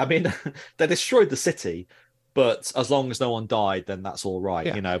destroyed the city. But as long as no one died, then that's all right,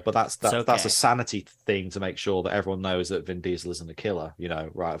 But that's a sanity thing to make sure that everyone knows that Vin Diesel isn't a killer,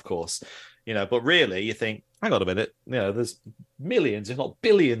 right? Of course, But really, you think, hang on a minute, there's millions, if not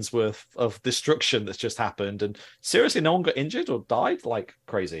billions, worth of destruction that's just happened, and seriously, no one got injured or died, like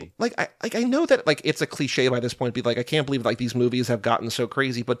crazy. Like I know that like it's a cliche by this point, be like, I can't believe like these movies have gotten so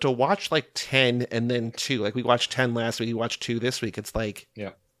crazy, but to watch like 10 and then 2, like we watched 10 last week, we watched 2 this week, it's like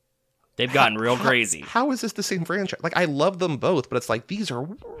they've gotten real crazy. How is this the same franchise? Like, I love them both, but it's like, these are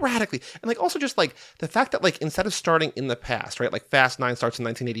radically... And, like, also just, like, the fact that, like, instead of starting in the past, right? Like, Fast 9 starts in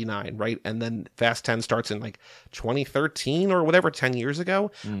 1989, right? And then Fast 10 starts in, like, 2013 or whatever, 10 years ago.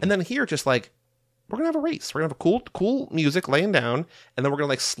 And then here, just, like, we're going to have a race. We're going to have cool music laying down, and then we're going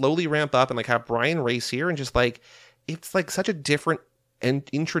to, like, slowly ramp up and, like, have Brian race here. And just, like, it's, like, such a different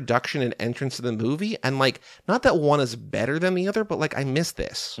introduction and entrance to the movie. And, like, not that one is better than the other, but, like, I miss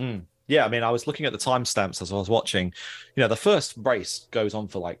this. Yeah, I mean, I was looking at the timestamps as I was watching. The first race goes on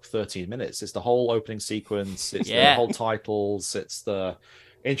for like 13 minutes. It's the whole opening sequence. It's the whole titles. It's the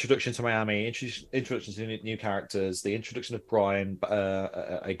introduction to Miami, introduction to new characters, the introduction of Brian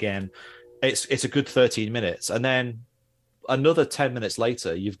again. It's a good 13 minutes. And then another 10 minutes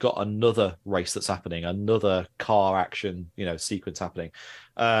later, you've got another race that's happening, another car action, sequence happening.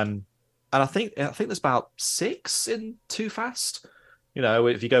 And I think there's about 6 in Too Fast.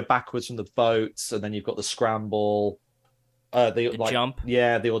 If you go backwards from the boats, and then you've got the scramble, the jump,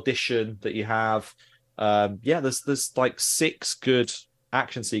 the audition that you have, there's like 6 good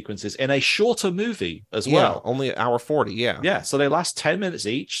action sequences in a shorter movie as well. Only an hour 40. Yeah. So they last 10 minutes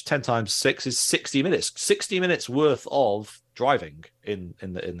each. 10 times 6 is 60 minutes. 60 minutes worth of driving in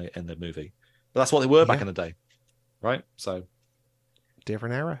the movie. But that's what they were back in the day, right? So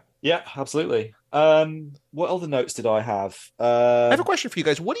different era. Yeah, absolutely. What other notes did I have? I have a question for you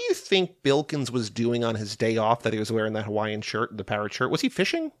guys. What do you think Bilkins was doing on his day off that he was wearing that Hawaiian shirt, the parrot shirt? Was he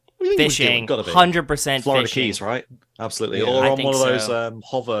fishing? What do you think fishing, he was doing? 100% Florida fishing. Keys, right? Absolutely. Yeah, or I on think one of those so.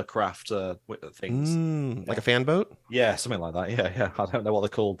 hovercraft things. Like a fan boat? Yeah, something like that. Yeah. I don't know what they're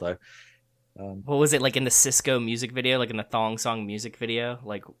called, though. What was it, like in the Cisco music video, like in the Thong Song music video,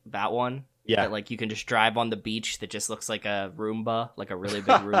 like that one? Yeah. That, like, you can just drive on the beach that just looks like a Roomba, like a really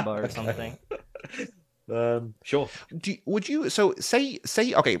big Roomba or something. Sure. Say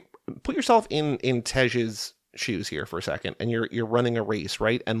okay, put yourself in Tej's shoes here for a second, and you're running a race,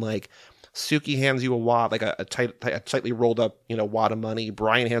 right? And like Suki hands you a wad, like a tightly rolled up, wad of money.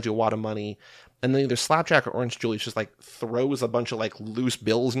 Brian hands you a wad of money, and then either Slapjack or Orange Julius just like throws a bunch of like loose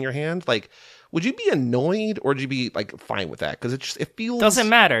bills in your hand. Like, would you be annoyed, or would you be like fine with that? Because it feels Doesn't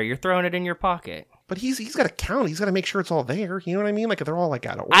matter. You're throwing it in your pocket. But he's got to count. He's got to make sure it's all there. You know what I mean? Like if they're all like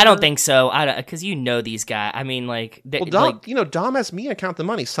out of order. I don't think so. Because these guys. I mean, like, Dom has me count the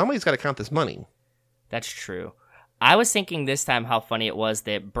money. Somebody's got to count this money. That's true. I was thinking this time how funny it was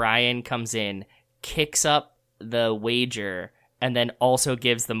that Brian comes in, kicks up the wager, and then also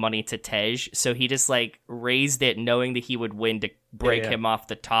gives the money to Tej. So he just like raised it knowing that he would win to break him off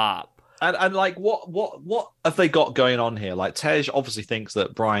the top. And like, what have they got going on here? Like, Tej obviously thinks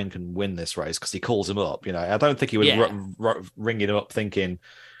that Brian can win this race because he calls him up. I don't think he would ring him up thinking,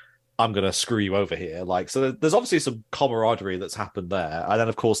 I'm going to screw you over here. Like, so there's obviously some camaraderie that's happened there. And then,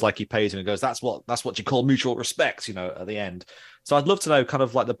 of course, like, he pays him and goes, that's what you call mutual respect, at the end. So I'd love to know kind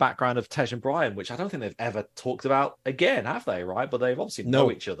of like the background of Tej and Brian, which I don't think they've ever talked about again, have they? Right. But they've obviously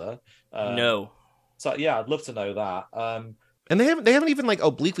know each other. No. So, yeah, I'd love to know that. And they haven't even like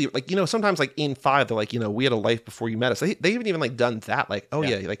obliquely, like, sometimes like in 5, they're like, we had a life before you met us. They haven't even like done that. Like,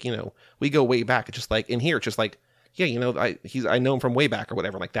 like, we go way back. It's just like in here, it's just like, I know him from way back or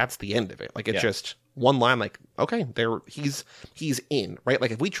whatever. Like that's the end of it. Like it's just one line. Like, okay, he's in, right?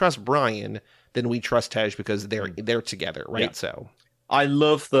 Like if we trust Brian, then we trust Tej because they're together, right? Yeah. So I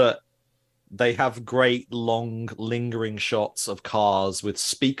love that they have great long lingering shots of cars with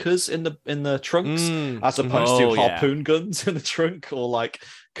speakers in the trunks, as opposed to harpoon guns in the trunk, or like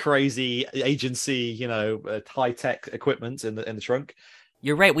crazy agency, high tech equipment in the trunk.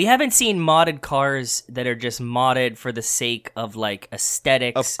 You're right. We haven't seen modded cars that are just modded for the sake of like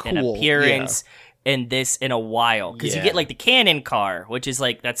aesthetics and appearance. In this in a while, because you get like the Cannon car, which is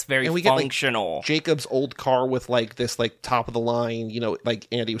like that's very functional. Get, like, Jacob's old car with like this like top of the line, like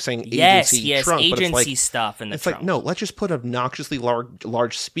Andy was saying, agency trunk, agency stuff in the trunk. It's like, no, let's just put obnoxiously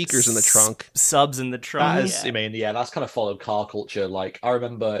large speakers in the trunk, subs in the trunk. That is, I mean, that's kind of followed car culture. Like I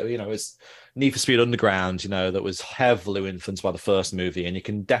remember, it's Need for Speed Underground, that was heavily influenced by the first movie, and you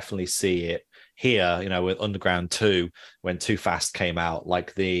can definitely see it here, with Underground 2 when Too Fast came out.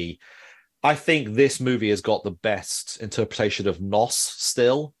 I think this movie has got the best interpretation of NOS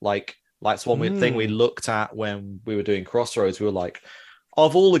still. Like that's one thing we looked at when we were doing Crossroads. We were like,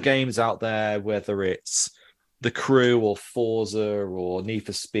 of all the games out there, whether it's The Crew or Forza or Need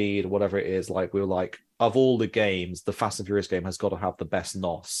for Speed or whatever it is, like we were like, of all the games, the Fast and Furious game has got to have the best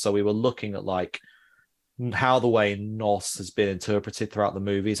NOS. So we were looking at like how the way NOS has been interpreted throughout the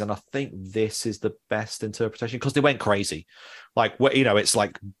movies, and I think this is the best interpretation because they went crazy. Like, it's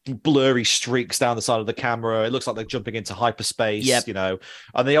like blurry streaks down the side of the camera. It looks like they're jumping into hyperspace. And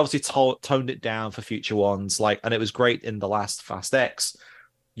they obviously toned it down for future ones. And it was great in the last Fast X.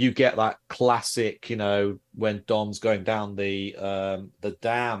 You get that classic, when Dom's going down the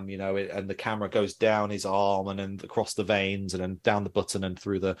dam, and the camera goes down his arm and then across the veins and then down the button and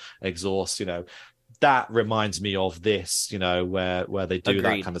through the exhaust. That reminds me of this, where they do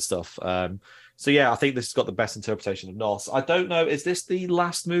that kind of stuff. So yeah, I think this has got the best interpretation of NOS. I don't know, is this the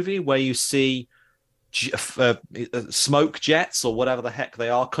last movie where you see smoke jets or whatever the heck they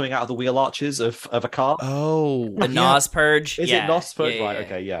are coming out of the wheel arches of a car? Oh, the NOS purge. Is it NOS purge? Right.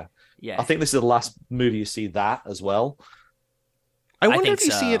 Okay. Yeah. I think this is the last movie you see that as well. I wonder if you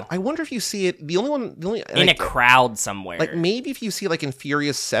see it. I wonder if you see it. The only in a crowd somewhere. Like maybe if you see like in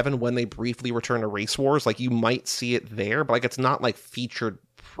Furious 7 when they briefly return to Race Wars, like you might see it there, but like it's not like featured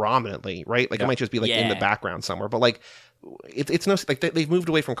prominently, right? Like it might just be like in the background somewhere. But like it's no like they've moved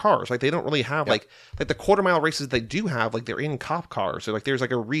away from cars. Like they don't really have like the quarter mile races they do have. Like they're in cop cars. So like there's like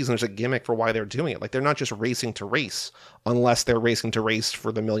a reason. There's a gimmick for why they're doing it. Like they're not just racing to race unless they're racing to race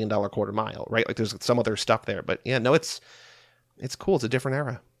for the $1 million quarter mile, right? Like there's some other stuff there. But yeah, no, it's cool. It's a different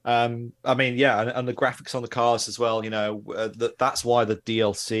era. I mean, yeah, and the graphics on the cars as well. That's why the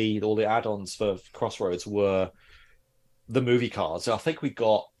DLC, all the add-ons for Crossroads were the movie cars. So I think we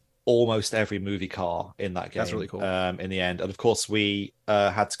got almost every movie car in that game. That's really cool. In the end, and of course we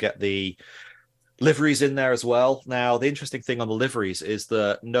had to get the liveries in there as well. Now, the interesting thing on the liveries is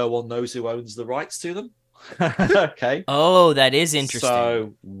that no one knows who owns the rights to them. Okay. Oh, that is interesting.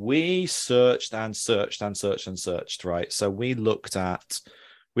 So we searched and searched and searched and searched, right? So we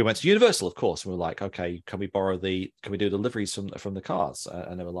went to Universal, of course, and we were like, okay, can we do the liveries from the cars?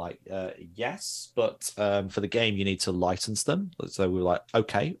 And they were like, yes, but for the game, you need to license them. So we were like,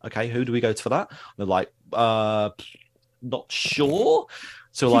 okay, who do we go to for that? And they're like, not sure.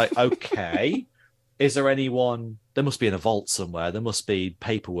 So we're like, okay, is there anyone? There must be in a vault somewhere. There must be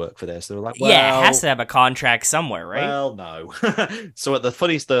paperwork for this. They were like, well, yeah, it has to have a contract somewhere, right? Well, no. So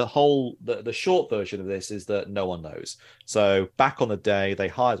the short version of this is that no one knows. So back on the day, they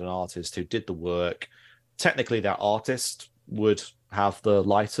hired an artist who did the work. Technically, that artist would have the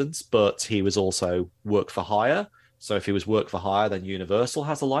license, but he was also work for hire. So if he was work for hire, then Universal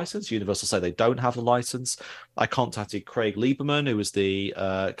has a license. Universal say they don't have the license. I contacted Craig Lieberman, who was the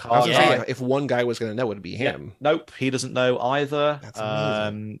car guy. If one guy was going to know, it'd be him. Yeah. Nope, he doesn't know either. That's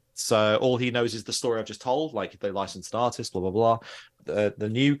amazing. So all he knows is the story I've just told. Like they licensed an artist, blah blah blah. The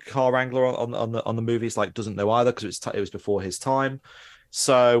new car wrangler on the movies doesn't know either because it was before his time.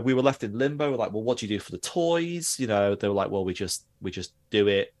 So we were left in limbo. We're like, well, what do you do for the toys? They were like, well, we just do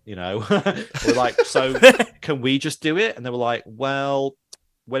it. We're like, so can we just do it? And they were like, well,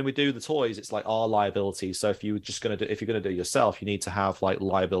 when we do the toys, it's like our liability. So if you're going to do it yourself, you need to have like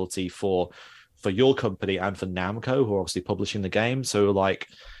liability for your company and for Namco, who are obviously publishing the game. So we're like,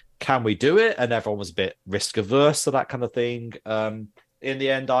 can we do it? And everyone was a bit risk averse to that kind of thing. In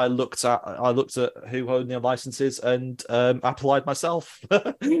the end, I looked at who owned the licenses and applied myself.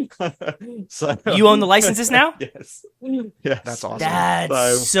 So you own the licenses now? Yes. That's awesome.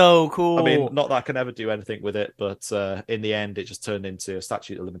 That's so cool. I mean, not that I can ever do anything with it, but in the end, it just turned into a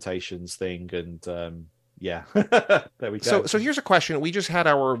statute of limitations thing, and yeah, there we go. So here's a question. We just had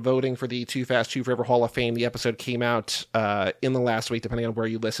our voting for the Too Fast, Too Forever Hall of Fame. The episode came out in the last week, depending on where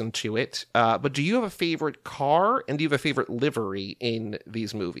you listen to it. But do you have a favorite car, and do you have a favorite livery in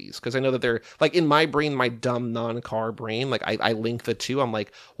these movies? Because I know that they're, like, in my brain, my dumb non-car brain, like, I link the two. I'm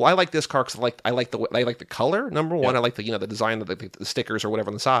like, well, I like this car because I like the color, number one. I like the, the design of the stickers or whatever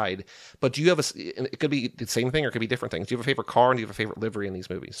on the side. But do you have it could be the same thing or it could be different things. Do you have a favorite car, and do you have a favorite livery in these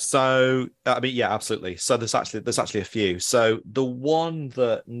movies? So, I mean, yeah, absolutely. So there's actually a few. So the one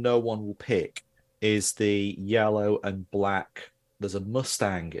that no one will pick is the yellow and black. There's a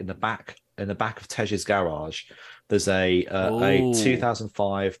Mustang in the back of Tej's garage. There's a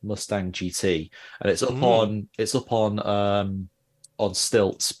 2005 Mustang GT, and it's up on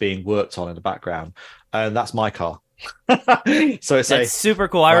stilts being worked on in the background, and that's my car. So that's super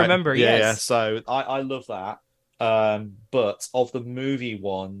cool. I remember. Yeah, yes. yeah. So I love that. But of the movie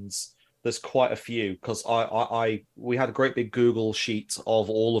ones, there's quite a few, because we had a great big Google sheet of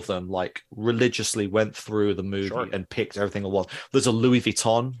all of them, like religiously went through the movie and picked everything at once. There's a Louis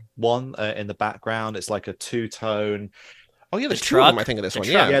Vuitton one in the background. It's like a two-tone. Oh yeah, there's two of them, I think, in this one.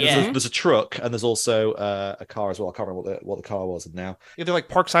 Yeah. There's a truck, and there's also a car as well. I can't remember what the car was now. Yeah, they're like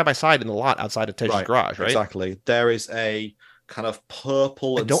parked side by side in the lot outside of Tej's garage, right? Exactly. There is a kind of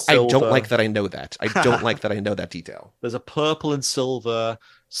purple and silver. I don't like that I know that. I don't like that I know that detail. There's a purple and silver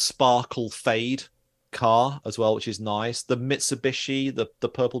sparkle fade car as well, which is nice. The Mitsubishi, the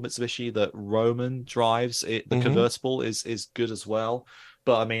purple Mitsubishi that Roman drives, the convertible is good as well.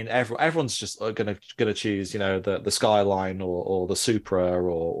 But I mean, everyone's just gonna choose, the Skyline or the Supra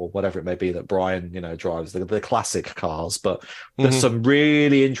or whatever it may be that Brian, drives, the classic cars. But there's some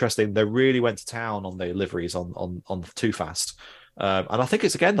really interesting. They really went to town on the liveries on Too Fast, and I think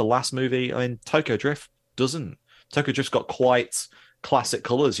it's again the last movie. I mean, Tokyo Drift doesn't. Tokyo Drift's got quite classic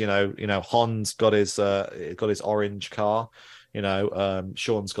colors. Han's got his orange car.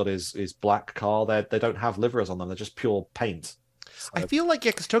 Sean's got his black car. They don't have liveries on them. They're just pure paint. I feel like,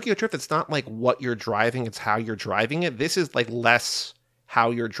 because Tokyo Drift, it's not like what you're driving, it's how you're driving it. This is like less how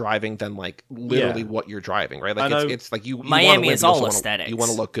you're driving than like literally what you're driving, right? Like it's like you Miami is all aesthetics. You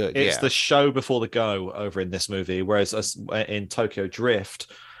want to look good. It's the show before the go over in this movie, whereas in Tokyo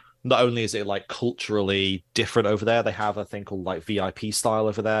Drift, not only is it like culturally different over there, they have a thing called like VIP style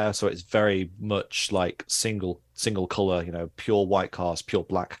over there, so it's very much like single color, pure white cars, pure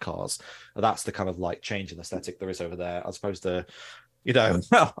black cars. That's the kind of like change in aesthetic there is over there, as opposed to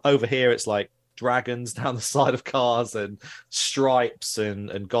over here it's like dragons down the side of cars and stripes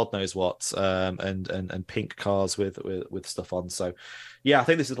and God knows what, and pink cars with stuff on. So yeah, I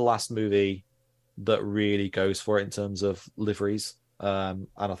think this is the last movie that really goes for it in terms of liveries. And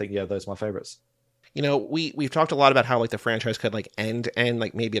I think, those are my favorites. We've talked a lot about how like the franchise could like end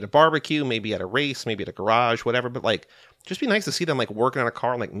like maybe at a barbecue, maybe at a race, maybe at a garage, whatever. But like, just be nice to see them like working on a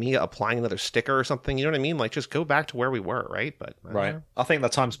car, like Mia applying another sticker or something. You know what I mean? Like, just go back to where we were, right? But I think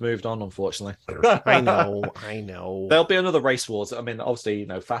that time's moved on, unfortunately. I know. There'll be another Race Wars. I mean, obviously,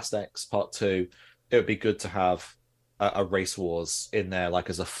 Fast X Part 2. It would be good to have a Race Wars in there,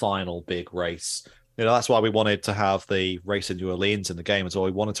 like as a final big race. That's why we wanted to have the race in New Orleans in the game as well.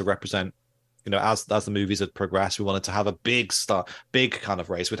 We wanted to represent, as the movies had progressed, we wanted to have a big kind of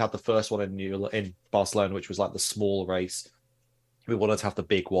race. We'd had the first one in Barcelona, which was like the small race. We wanted to have the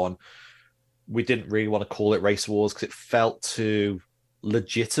big one. We didn't really want to call it Race Wars because it felt too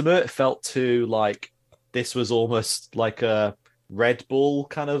legitimate. It felt too like this was almost like a Red Bull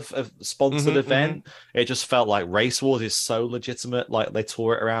kind of sponsored event. It just felt like Race Wars is so legitimate, like they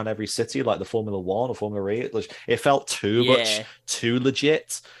tour it around every city, like the Formula One or Formula E. It felt too much too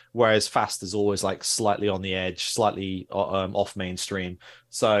legit, whereas Fast is always like slightly on the edge, slightly off mainstream.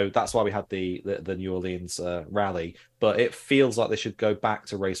 So that's why we had the New Orleans rally. But it feels like they should go back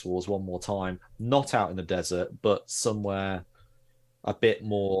to Race Wars one more time, not out in the desert, but somewhere a bit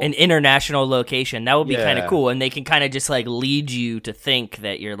more an international location. That would be kind of cool, and they can kind of just like lead you to think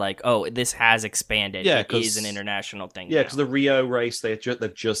that you're like, oh, this has expanded. It is an international thing. Yeah, because the Rio race they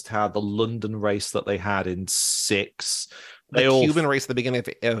just had, the London race that they had in 6, the Cuban race at the beginning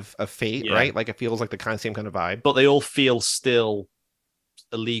of Fate, right? Like it feels like the same kind of vibe, but they all feel still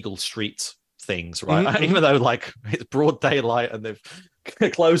illegal street things, right? Even though like it's broad daylight and they've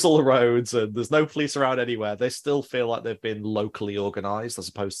close all the roads and there's no police around anywhere, they still feel like they've been locally organized as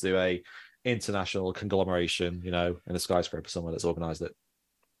opposed to a international conglomeration, in a skyscraper somewhere that's organized it.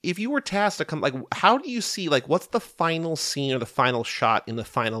 If you were tasked to come, like, how do you see, like, what's the final scene or the final shot in the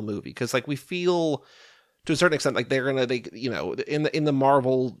final movie? Because like we feel to a certain extent, like in the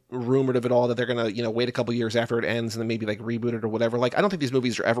Marvel rumored of it all that they're gonna wait a couple years after it ends and then maybe like reboot it or whatever. Like I don't think these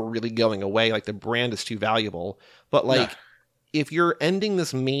movies are ever really going away. Like the brand is too valuable. But like if you're ending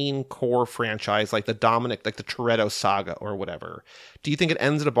this main core franchise, like the Toretto saga or whatever, do you think it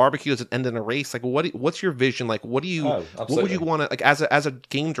ends at a barbecue? Does it end in a race? Like what's your vision? Like what would you want to, like as a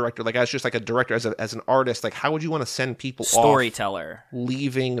game director, like as just like a director, as an artist, like how would you want to send people storyteller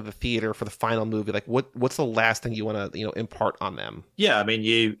leaving the theater for the final movie? Like what's the last thing you want to impart on them? Yeah, I mean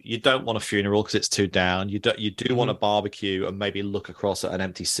you don't want a funeral because it's too down. You do want a barbecue and maybe look across at an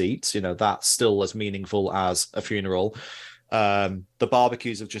empty seat. That's still as meaningful as a funeral. The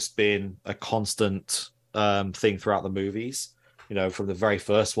barbecues have just been a constant thing throughout the movies, from the very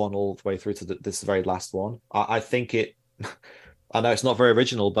first one all the way through to this very last one. I think it, I know it's not very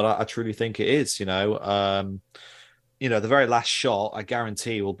original, but I truly think it is, the very last shot, I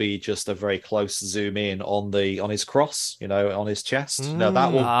guarantee will be just a very close zoom in on his cross, on his chest.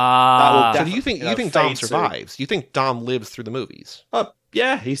 That will so do you think Dom survives? You think Dom lives through the movies?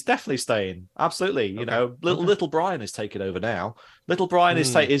 Yeah, he's definitely staying. Absolutely. Little Brian is taking over now. Little Brian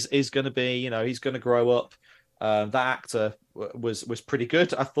is going to be, he's going to grow up. That actor was pretty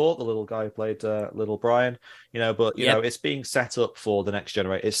good, I thought, the little guy who played Little Brian, but it's being set up for the next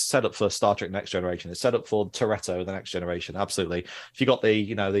generation. It's set up for Star Trek Next Generation. It's set up for Toretto, the next generation. Absolutely. If you got the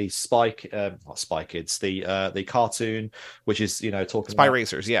the not Spy Kids, the cartoon, which is talking Spy about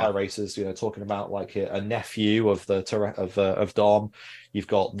Racers, Spy Racers, talking about like a nephew of of Dom. You've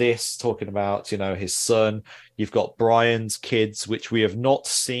got this talking about his son. You've got Brian's kids, which we have not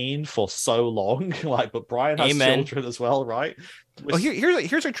seen for so long. but Brian has children as well, right? Well,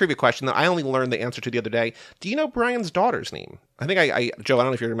 here's a trivia question that I only learned the answer to the other day. Do you know Brian's daughter's name? I think Joe, I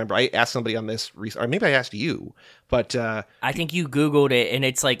don't know if you remember. I asked somebody on this, or maybe I asked you, but I think you Googled it, and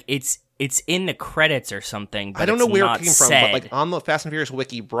it's like it's in the credits or something. But I don't know where it came said. from, but like on the Fast and Furious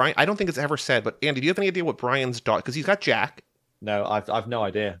wiki, Brian. I don't think it's ever said. But Andy, do you have any idea what Brian's daughter? Because he's got Jack. No, I've no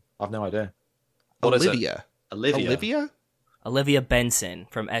idea. What Olivia. Olivia Benson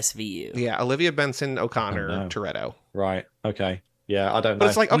from SVU. Yeah, Olivia Benson O'Connor Toretto. Right. Okay. Yeah, I don't know. But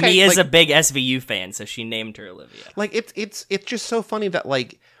it's like, okay, Mia's a big SVU fan, so she named her Olivia. Like it's just so funny that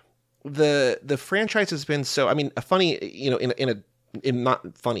like the franchise has been so. I mean, a funny in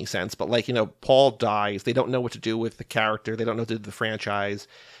not funny sense, but like Paul dies. They don't know what to do with the character. They don't know what to do with the franchise.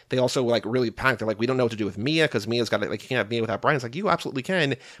 They also like really panic. They're like, we don't know what to do with Mia because Mia's got like you can't have Mia without Brian. It's like you absolutely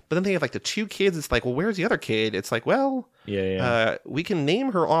can. But then they have like the two kids. It's like, well, where's the other kid? It's like, well, we can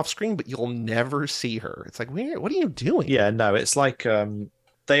name her off screen, but you'll never see her. It's like, what are you doing? Yeah, no, it's like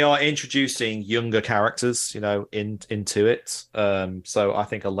they are introducing younger characters, into it. So I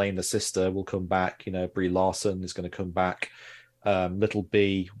think Elaine, the sister, will come back. Brie Larson is going to come back. Little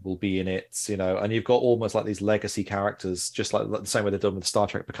B will be in it, and you've got almost like these legacy characters, just like the same way they've done with Star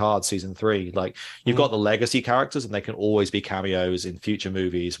Trek Picard season 3. Like you've got the legacy characters, and they can always be cameos in future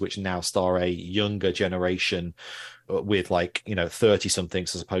movies, which now star a younger generation with 30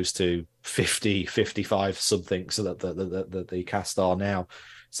 somethings as opposed to 50, 55 something, so that the cast are now.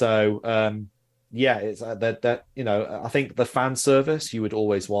 So it's that I think the fan service, you would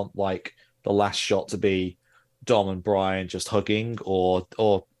always want like the last shot to be Dom and Brian just hugging, or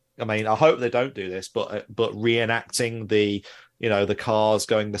I mean, I hope they don't do this, but reenacting the the cars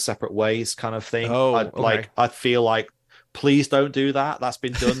going the separate ways kind of thing. I feel like, please don't do that. That's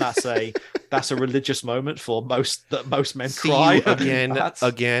been done. That's a religious moment for most men See cry you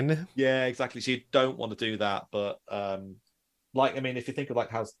again. Yeah, exactly. So you don't want to do that, but I mean, if you think of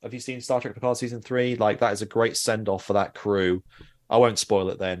have you seen Star Trek Picard season 3? Like that is a great send off for that crew. I won't spoil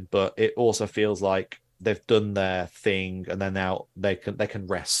it then, but it also feels like they've done their thing, and then now they can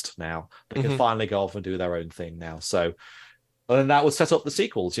rest now. They can finally go off and do their own thing now. So, and that would set up the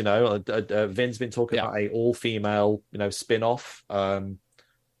sequels. Vin's been talking about a all-female, spin-off.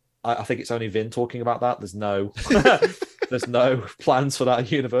 I think it's only Vin talking about that. There's no plans for that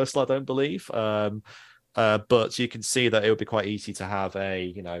at Universal, I don't believe. But you can see that it would be quite easy to have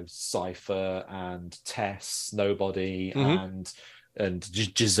a Cypher and Tess, Nobody, and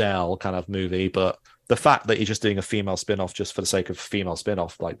Giselle kind of movie, but the fact that you're just doing a female spin-off just for the sake of female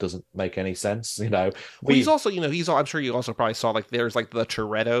spin-off doesn't make any sense. Well, he's also I'm sure you also probably saw there's the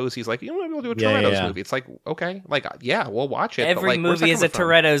Torettos. He's like, maybe we'll do a Torettos movie. It's like, okay, we'll watch it. Every movie is a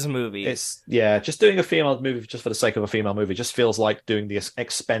Torettos movie. It's just doing a female movie just for the sake of a female movie just feels like doing the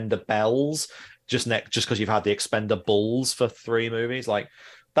Expendables just because you've had the Expendables for 3 movies. Like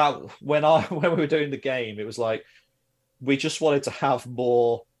that when we were doing the game, it was like we just wanted to have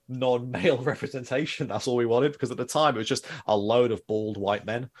more non-male representation. That's all we wanted, because at the time it was just a load of bald white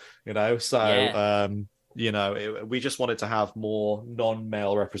men, so We just wanted to have more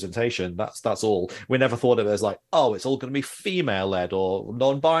non-male representation. That's all. We never thought of it as like, oh, it's all going to be female-led or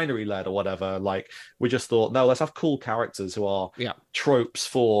non-binary led or whatever. Like, we just thought, no, let's have cool characters who are tropes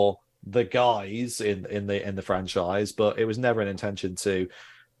for the guys in the franchise. But it was never an intention to,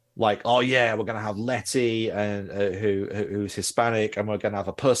 like, oh yeah, we're going to have Letty and who's Hispanic, and we're going to have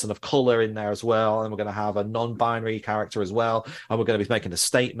a person of color in there as well, and we're going to have a non-binary character as well, and we're going to be making a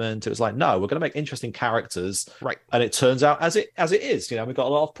statement. It was like, no, we're going to make interesting characters, right? And it turns out as it is. We got a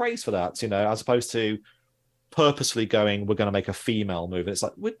lot of praise for that. As opposed to purposefully going, we're going to make a female movie. It's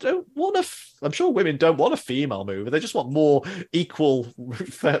like, we don't want I'm sure women don't want a female movie. They just want more equal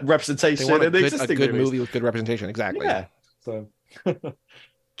representation. They want a good movie with good representation. Exactly. Yeah. So.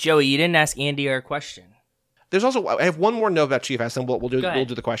 Joey, you didn't ask Andy our question. There's also, I have one more note about Chief S, and we'll do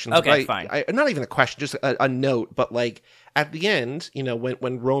the questions. Okay, fine. Not even a question, just a note. But like at the end,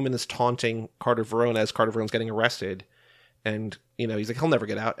 when Roman is taunting Carter Verona as Carter Verona's getting arrested, and he's like, he'll never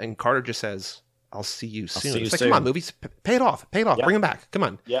get out, and Carter just says, "I'll see you soon." It's like, come on, movies, pay it off, Yep. Bring him back. Come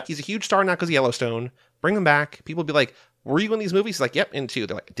on, he's a huge star now because of Yellowstone. Bring him back. People will be like, "Were you in these movies?" He's like, "Yep, in 2."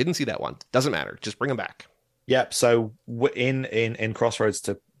 They're like, "Didn't see that one." Doesn't matter. Just bring him back. Yep. So in Crossroads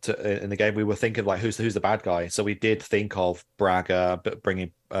in the game, we were thinking like, who's the bad guy? So we did think of Braga, but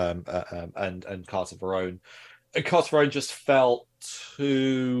bringing and Carter Verone. And Carter Verone just felt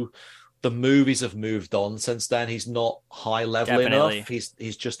too. The movies have moved on since then. He's not high level enough.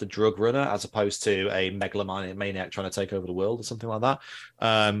 He's just a drug runner as opposed to a megalomaniac trying to take over the world or something like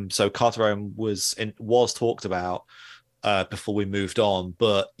that. So Carter Verone was talked about before we moved on.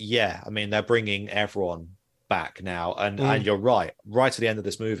 But yeah, I mean, they're bringing everyone back now, and you're right at the end of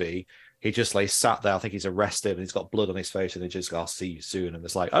this movie, he just sat there. I think he's arrested and he's got blood on his face, and he just goes, "I'll see you soon." And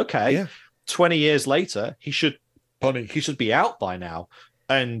it's like, okay, 20 years later, he should be out by now.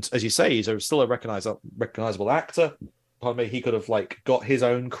 And as you say, he's still a recognizable actor. He could have got his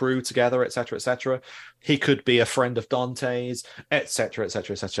own crew together, etc. He could be a friend of Dante's, etc.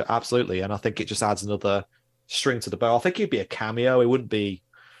 Absolutely. And I think it just adds another string to the bow. I think he'd be a cameo. It wouldn't be.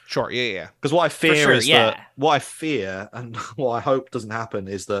 Sure, yeah. Because what I fear what I fear and what I hope doesn't happen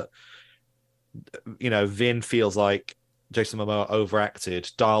is that, Vin feels like Jason Momoa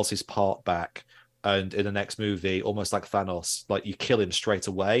overacted, dials his part back, and in the next movie, almost like Thanos, you kill him straight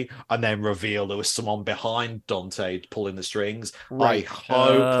away and then reveal there was someone behind Dante pulling the strings. Right. I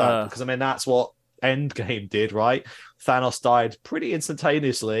hope that, because that's what Endgame did, right? Thanos died pretty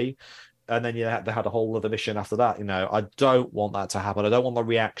instantaneously. And then they had a whole other mission after that. I don't want that to happen. I don't want the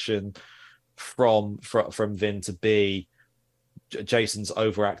reaction from Vin to be Jason's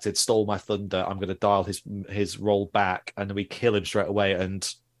overacted, stole my thunder. I'm going to dial his role back, and then we kill him straight away,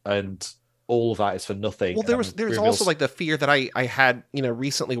 and all of that is for nothing. Well, there's also the fear that I had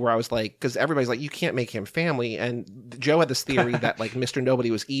recently, where I was like, because everybody's like, you can't make him family, and Joe had this theory that Mr.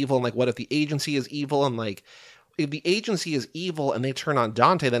 Nobody was evil, and what if the agency is evil, and if the agency is evil and they turn on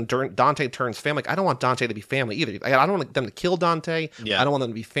Dante, then Dante turns family. I don't want Dante to be family either. I don't want them to kill Dante. Yeah. I don't want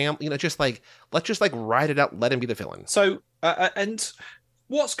them to be family. Let's just ride it out. Let him be the villain. So, and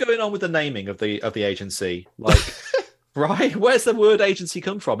what's going on with the naming of the agency? Right? Where's the word agency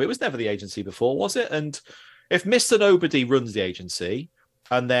come from? It was never the agency before, was it? And if Mr. Nobody runs the agency,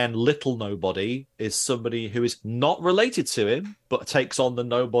 and then Little Nobody is somebody who is not related to him, but takes on the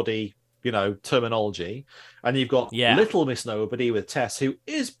Nobody terminology, and you've got Little Miss Nobody with Tess, who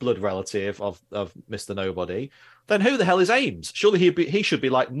is blood relative of Mr. Nobody, then who the hell is Ames? Surely he should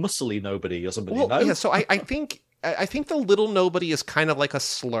be muscly Nobody or something. Well, yeah, so I think the Little Nobody is kind of like a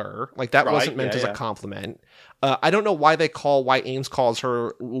slur. That wasn't meant as a compliment. I don't know why Ames calls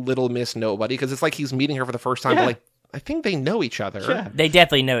her Little Miss Nobody, because it's like he's meeting her for the first time, but I think they know each other. Yeah. They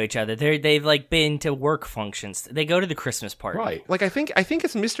definitely know each other. They've been to work functions. They go to the Christmas party. Right. I think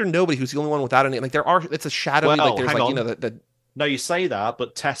it's Mr. Nobody who's the only one without a name. it's a shadowy. No, you say that,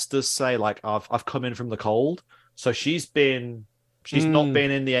 but Tess does say I've come in from the cold. So she's not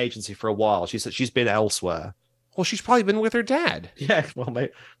been in the agency for a while. She's been elsewhere. Well, she's probably been with her dad. Yeah, well,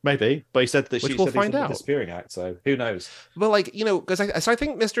 maybe. But he said that we'll find out. The Disappearing Act, so who knows? But because I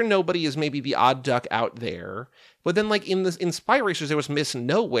think Mr. Nobody is maybe the odd duck out there. But then in Spy Racers there was Miss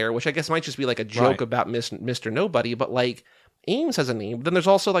Nowhere, which I guess might just be a joke about Mr. Nobody. But Ames has a name. But then there's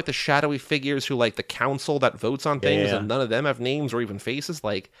also the shadowy figures who the council that votes on things, and none of them have names or even faces.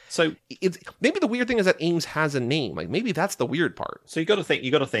 So it's maybe the weird thing is that Ames has a name. Maybe that's the weird part. So you got to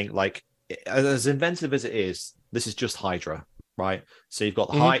think as inventive as it is, this is just Hydra, right? So you've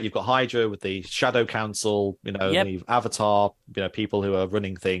got you've got Hydra with the Shadow Council, the Avatar, people who are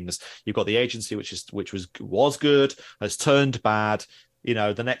running things. You've got the agency, which was good, has turned bad. you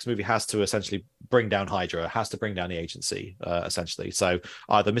know, the next movie has to essentially bring down Hydra, has to bring down the agency, essentially. So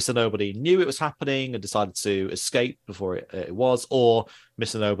either Mr. Nobody knew it was happening and decided to escape before it was, or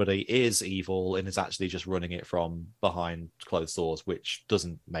Mr. Nobody is evil and is actually just running it from behind closed doors, which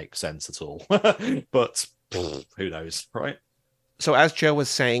doesn't make sense at all. But who knows, right? So as Joe was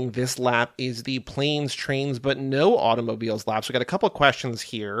saying, this lap is the planes, trains, but no automobiles lap. So we got a couple of questions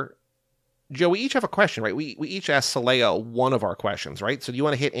here. Joe, we each have a question, right? We each asked Saleha one of our questions, right? So do you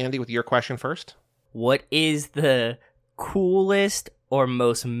want to hit Andy with your question first? What is the coolest or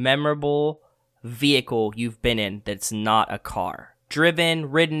most memorable vehicle you've been in that's not a car? Driven,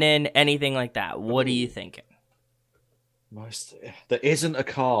 ridden in, anything like that. What are you thinking? There isn't a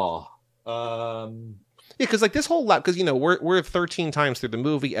car. Yeah, because like this whole lap, because we're 13 times through the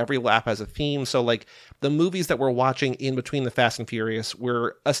movie. Every lap has a theme. So like the movies that we're watching in between the Fast and Furious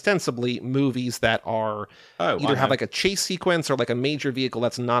were ostensibly movies that are either have like a chase sequence or like a major vehicle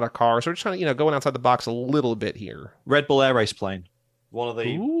that's not a car. So we're just trying to going outside the box a little bit here. Red Bull Air Race plane, one of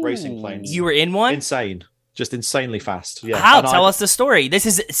the racing planes. You were in one? Insane. Just insanely fast. Yeah. How? Tell us the story. This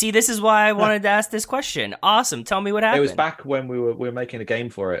is why I wanted to ask this question. Awesome. Tell me what happened. It was back when we were making a game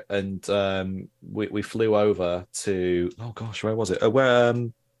for it, and we flew over to where was it?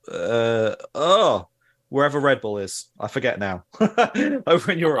 Wherever Red Bull is. I forget now.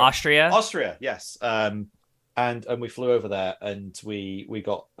 Over in Europe. Austria, yes. And we flew over there, and we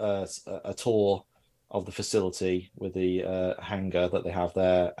got a tour of the facility with the hangar that they have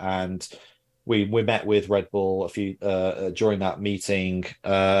there, and we met with Red Bull a few during that meeting.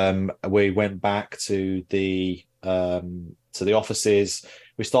 We went back to the offices.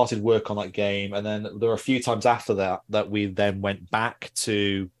 We started work on that game, and then there were a few times after that we then went back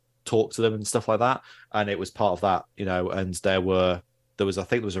to talk to them and stuff like that. And it was part of that, And there was I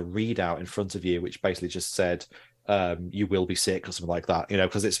think there was a readout in front of you which basically just said, you will be sick or something like that,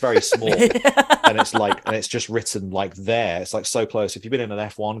 because it's very small. And it's just written like there. It's like so close. If you've been in an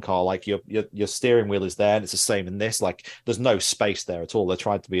F1 car, like your steering wheel is there, and it's the same in this. Like there's no space there at all. They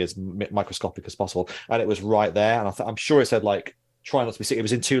tried to be as microscopic as possible, and it was right there. And I'm sure it said like try not to be sick. It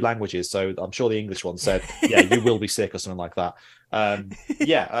was in 2 languages, so I'm sure the English one said, yeah, you will be sick or something like that. And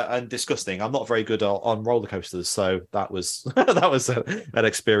disgusting. I'm not very good on roller coasters, so that was an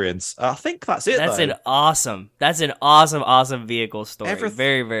experience. I think that's it. That's an awesome vehicle story.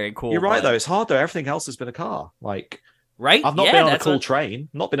 Very, very cool. You're right though. It's hard though. Everything else has been a car. Like, right? I've not been on a cool train.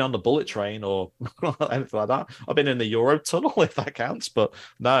 Not been on the bullet train or anything like that. I've been in the Eurotunnel if that counts, but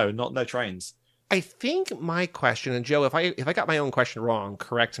no trains. I think my question, and Joe, if I got my own question wrong,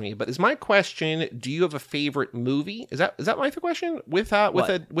 correct me. But is my question, do you have a favorite movie? Is that my question with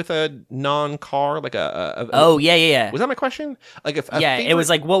a non-car like a yeah. Was that my question? Like it was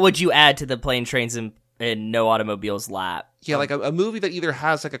like, what would you add to the plane, trains, and no automobiles lap? Yeah, like a movie that either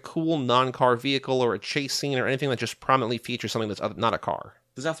has like a cool non-car vehicle or a chase scene or anything that just prominently features something that's not a car.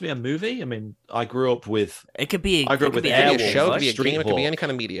 Does it have to be a movie? I mean, I grew up with. It could be. I grew up with a show, it could be a game, it could be any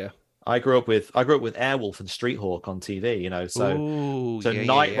kind of media. I grew up with Airwolf and Street Hawk on TV, So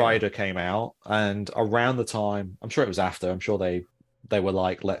Knight Rider came out, and around the time, I'm sure it was after, I'm sure they were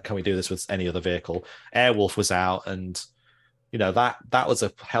like, can we do this with any other vehicle? Airwolf was out, and that was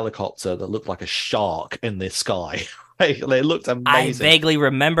a helicopter that looked like a shark in the sky. It looked amazing. I vaguely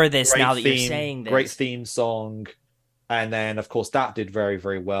remember this now that you're saying this. Great theme song. And then, of course, that did very,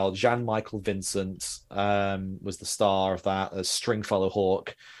 very well. Jean-Michael Vincent was the star of that as Stringfellow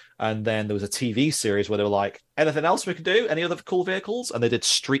Hawk. And then there was a TV series where they were like, anything else we could do? Any other cool vehicles? And they did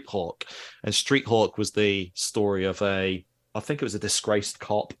Street Hawk. And Street Hawk was the story of I think it was a disgraced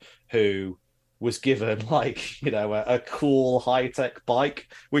cop who was given a cool high-tech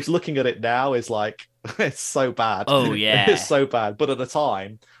bike, which looking at it now is like, it's so bad. Oh, yeah. It's so bad. But at the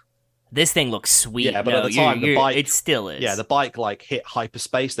time... This thing looks sweet. Yeah, but at the time, the bike... It still is. Yeah, the bike hit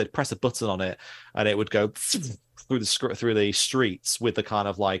hyperspace. They'd press a button on it and it would go... through the streets with the kind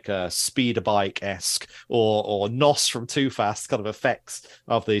of like speeder bike-esque or Nos from Too Fast kind of effects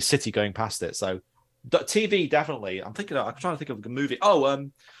of the city going past it. So TV definitely. I'm trying to think of a movie.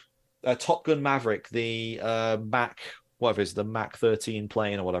 Top Gun Maverick, the Mac, whatever it is, the Mac 13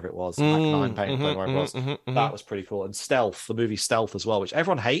 plane or whatever it was, Mac 9 plane, whatever it was. That was pretty cool. And Stealth, the movie Stealth as well, which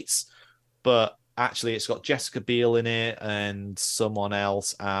everyone hates, but actually it's got Jessica Biel in it and someone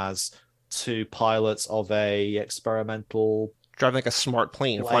else as 2 pilots of a experimental driving like a smart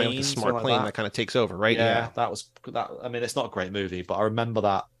plane, flying like a smart plane that kind of takes over, right? Yeah, that was that. I mean, it's not a great movie, but I remember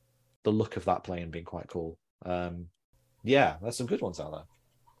that the look of that plane being quite cool. Yeah, there's some good ones out there.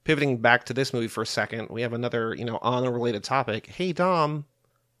 Pivoting back to this movie for a second, we have another, on a related topic. Hey Dom,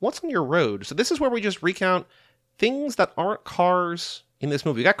 what's on your road? So this is where we just recount things that aren't cars in this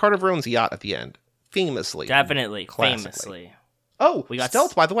movie. We got Carter Verone's yacht at the end, famously. Definitely, classically. famously. Oh, We got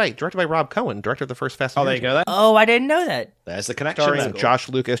Stealth, by the way, directed by Rob Cohen, director of the first Fast and Oh, there you Furious go then. Oh, I didn't know that. There's the connection. Starring there. Josh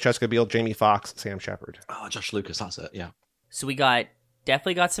Lucas, Jessica Biel, Jamie Foxx, Sam Shepard. Oh, Josh Lucas, that's it. Yeah. So we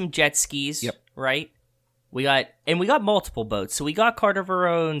definitely got some jet skis, Yep. right? We got multiple boats. So we got Carter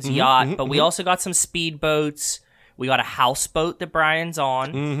Verone's yacht, but we also got some speedboats. We got a houseboat that Brian's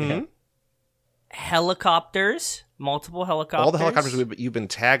on. Mm-hmm. Helicopters, multiple helicopters. All the helicopters you've been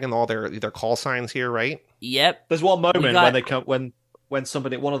tagging all their call signs here, right? Yep. There's one moment We got- when they come when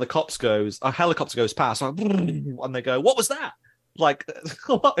one of the cops goes, a helicopter goes past, like, and they go, "What was that?" Like,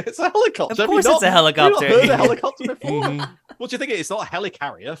 it's a helicopter. Of Have you course not- it's a helicopter. Have you not heard a helicopter before? Mhm. What do you think? It's not a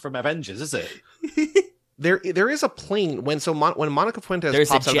helicarrier from Avengers, is it? There is a plane when Monica Fuentes There's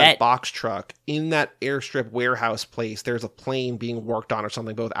a pops out of jet. that box truck in that airstrip warehouse place. There's a plane being worked on or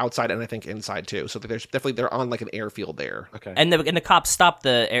something, both outside and I think inside too. So they're on like an airfield there. Okay. And the cops stopped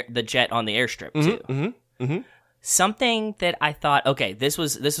the jet on the airstrip too. Mm-hmm. Something that I thought, okay, this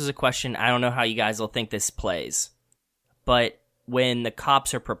was a question. I don't know how you guys will think this plays, but when the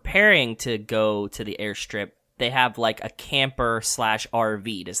cops are preparing to go to the airstrip, they have like a camper /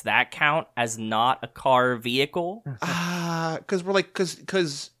 RV. Does that count as not a car vehicle?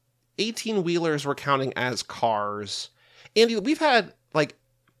 Because 18-wheelers were counting as cars. Andy, we've had like,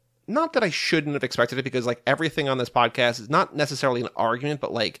 not that I shouldn't have expected it, because like everything on this podcast is not necessarily an argument,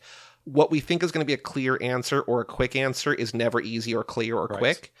 but like what we think is going to be a clear answer or a quick answer is never easy or clear or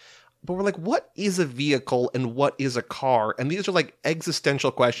quick. But we're like, what is a vehicle and what is a car? And these are like existential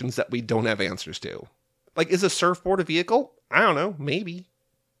questions that we don't have answers to. Like, is a surfboard a vehicle? I don't know. Maybe.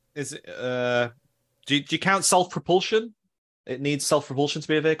 Is it? Do you count self-propulsion? It needs self-propulsion to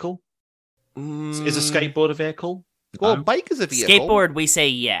be a vehicle. Is a skateboard a vehicle? Well, No. a bike is a vehicle. Skateboard, we say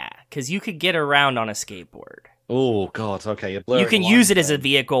yeah, because you could get around on a skateboard. Oh God. Okay, you're blurring You can the use lines it as a then.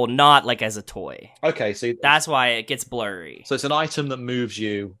 vehicle, not like as a toy. Okay, so That's why it gets blurry. it's an item that moves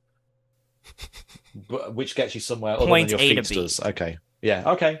you, which gets you somewhere other Point than A your to feet B. does. Okay. Yeah.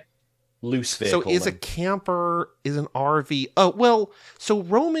 Okay. Loose vehicle. So is a then. camper, is an RV? Oh, well, so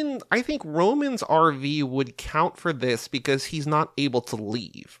I think Roman's RV would count for this because he's not able to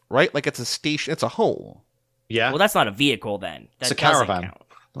leave, right? Like it's a station, it's a home. Yeah. Well, that's not a vehicle then. That It's a doesn't caravan. count.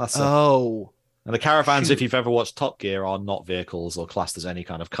 That's it. Oh. And the caravans, shoot. if you've ever watched Top Gear, are not vehicles or classed as any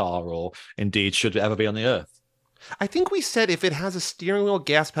kind of car, or indeed should ever be on the earth. I think we said if it has a steering wheel,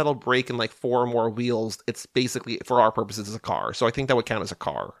 gas pedal, brake, and like 4 or more wheels, it's basically, for our purposes, is a car. So I think that would count as a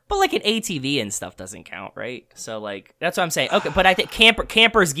car. But like an ATV and stuff doesn't count, right? So like that's what I'm saying. Okay, but I think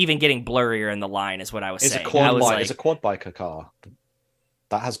camper's even getting blurrier in the line is what I was Is saying. a quad I was bike? like, Is a quad bike a car?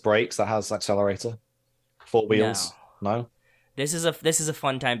 That has brakes. That has accelerator. 4 wheels. No. this is a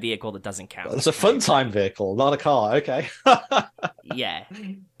fun time vehicle that doesn't count. It's a fun time vehicle, not a car. Okay. Yeah.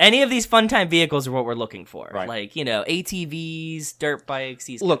 Any of these fun time vehicles are what we're looking for. Right. Like, ATVs, dirt bikes,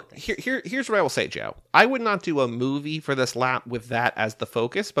 these Look, kind of things. here's what I will say, Joe. I would not do a movie for this lap with that as the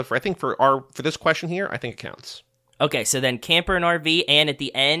focus, but for this question here, I think it counts. Okay, so then camper and RV, and at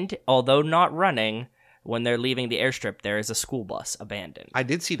the end, although not running, when they're leaving the airstrip, there is a school bus abandoned. I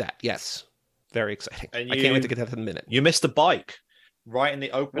did see that. Yes. Very exciting. And I can't wait to get that in a minute. You missed a bike right in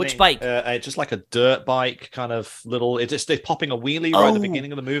the opening. Which bike? Just like a dirt bike, kind of little. They're popping a wheelie right at the Oh.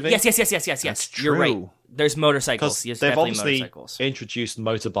 beginning of the movie. Yes. That's You're right. true. There's motorcycles. Because Yes, they've definitely obviously motorcycles. introduced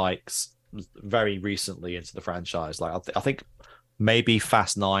motorbikes very recently into the franchise. Like I think maybe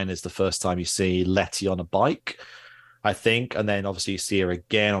Fast 9 is the first time you see Letty on a bike, I think, and then obviously you see her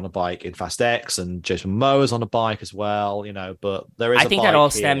again on a bike in Fast X, and Jason Momoa's on a bike as well. But there is. I think that all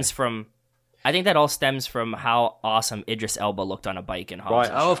stems stems from how awesome Idris Elba looked on a bike in Hobbs right.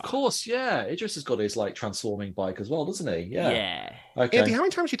 and Oh, of Shaw. course, yeah. Idris has got his like transforming bike as well, doesn't he? Yeah. Okay. Andy, how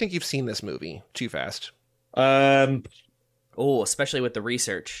many times do you think you've seen this movie? Too Fast. Oh, especially with the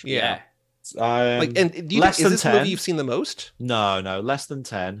research. Yeah. Yeah. And do you less think, is than this 10. the movie you've seen the most? No, less than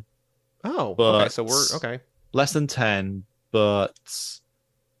 10. Oh, But- okay. So we're okay. Less than 10, but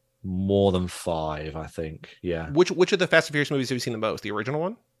more than 5, I think. Yeah. Which of the Fast and Furious movies have you seen the most? The original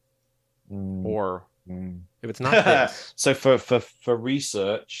one, Mm, or mm. if it's not this? So for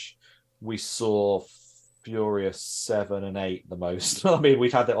research, we saw Furious 7 and 8 the most. I mean,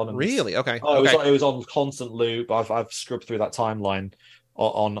 we've had it on. Really? Okay. Oh, okay. it was on constant loop. I've scrubbed through that timeline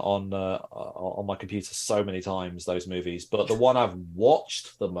on my computer so many times, those movies. But the one I've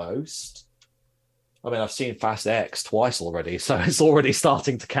watched the most, I mean, I've seen Fast X twice already, so it's already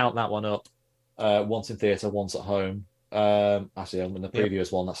starting to count that one up. Once in theater, once at home. Actually, in the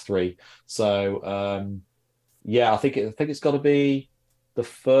previous one, that's 3. So yeah, I think it's got to be the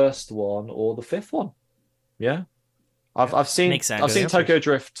first one or the 5th one. Yeah. I've seen Makes sense. I've seen Good answers. Tokyo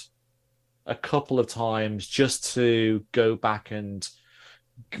Drift a couple of times just to go back and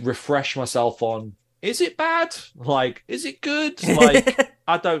refresh myself on, is it bad? Like, is it good? Like,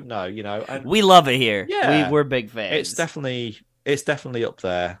 I don't know, and We love it here. Yeah. We're big fans. it's definitely up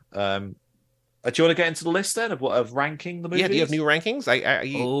there. Do you want to get into the list then of ranking the movies? Yeah, do you have new rankings?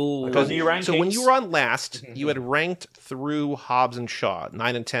 Oh, I got new rankings. So when you were on last, you had ranked through Hobbs and Shaw.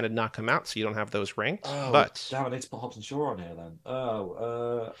 9 and 10 had not come out, so you don't have those ranked. Oh, but damn, I need to put Hobbs and Shaw on here then.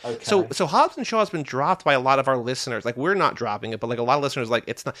 Okay. so Hobbs and Shaw has been dropped by a lot of our listeners. Like, we're not dropping it, but like a lot of listeners, like,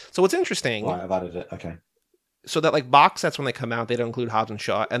 it's not. So what's interesting? Right, I've added it. Okay. So that like box sets when they come out, they don't include Hobbs and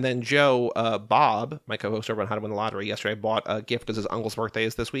Shaw. And then Joe, Bob, my co-host over on How to Win the Lottery, yesterday bought a gift because his uncle's birthday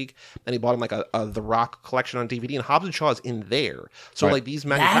is this week, and he bought him like a The Rock collection on DVD, and Hobbs and Shaw is in there. So Right. like these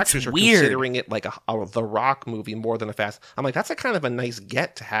manufacturers are weird. considering it like a The Rock movie more than a Fast. I'm like, that's a kind of a nice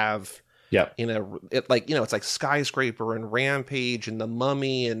get to have. Yeah. It's like Skyscraper and Rampage and The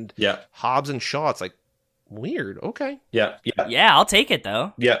Mummy and Yeah. Hobbs and Shaw. It's like weird. Okay. Yeah. yeah, I'll take it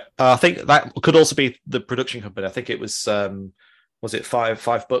though. Yeah, I think that could also be the production company. I think it was it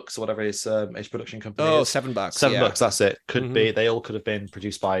 $5 or whatever his production company Oh, is. $7. $7, that's it. Could Mhm. be. They all could have been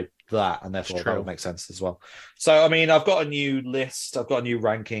produced by that, and therefore It's that true. would make sense as well. So, I mean, I've got a new list. I've got a new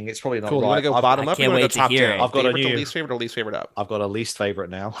ranking. It's probably not Cool. You want right. to go I've, bottom I up? Or you can't wanna go wait to top hear down? it. I've got a Favorite to new- least favorite or least favorite up. I've got a least favorite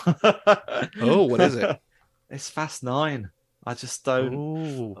now. Oh, what is it? It's Fast 9. I just don't.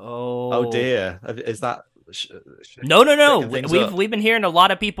 Ooh. Oh dear. Is that? No. Picking things up. We've been hearing a lot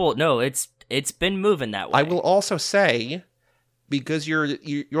of people. No, it's been moving that way. I will also say, because you're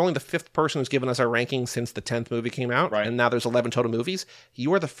only the 5th person who's given us our rankings since the 10th movie came out, Right. and now there's 11 total movies.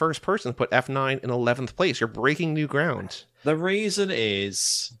 You are the first person to put F9 in 11th place. You're breaking new ground. The reason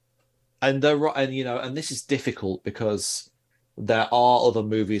is, and this is difficult because there are other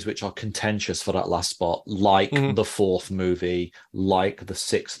movies which are contentious for that last spot, like Mhm. the 4th movie, like the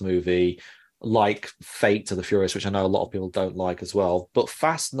 6th movie, like Fate to the Furious, which I know a lot of people don't like as well. But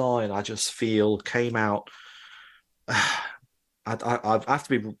Fast 9, I just feel came out. I have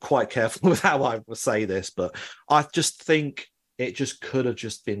to be quite careful with how I say this, but I just think it just could have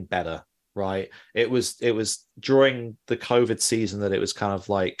just been better, right? It was during the COVID season that it was kind of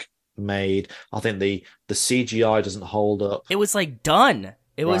like made. I think the CGI doesn't hold up. It was like done.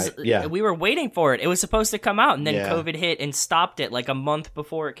 It was. Right, yeah. We were waiting for it. It was supposed to come out, and then Yeah. COVID hit and stopped it like a month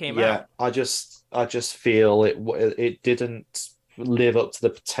before it came out. I just feel it didn't live up to the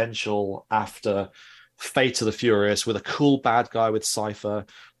potential after Fate of the Furious with a cool bad guy with Cypher,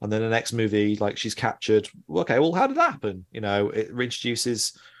 and then the next movie, like, she's captured. Okay, well, how did that happen? It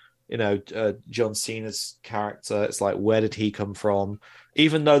reintroduces, John Cena's character. It's like, where did he come from?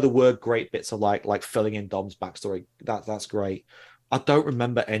 Even though there were great bits of like filling in Dom's backstory, that's great. I don't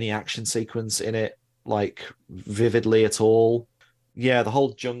remember any action sequence in it, like, vividly at all. Yeah, the whole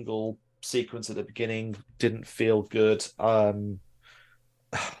jungle sequence at the beginning didn't feel good.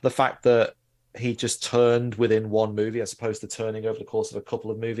 The fact that he just turned within one movie as opposed to turning over the course of a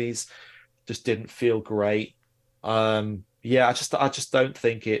couple of movies just didn't feel great. I just don't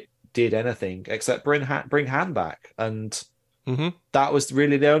think it did anything except bring Han back, and Mhm. that was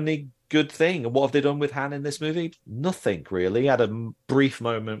really the only good thing. And what have they done with Han in this movie? Nothing really. Had a brief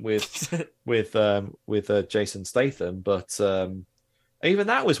moment with Jason Statham, but even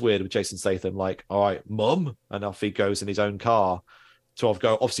that was weird with Jason Statham. Like, all right, mum, and off he goes in his own car to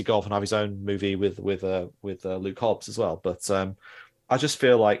obviously go off and have his own movie with Luke Hobbs as well. But I just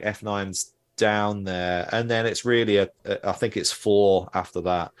feel like F9's down there, and then it's really I think it's 4 after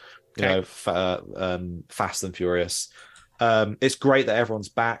that. Okay. Fast and Furious. It's great that everyone's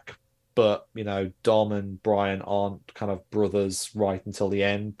back, but Dom and Brian aren't kind of brothers right until the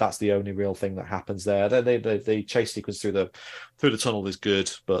end. That's the only real thing that happens there. The chase sequence through the tunnel is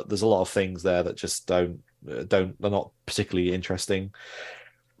good, but there's a lot of things there that just they're not particularly interesting.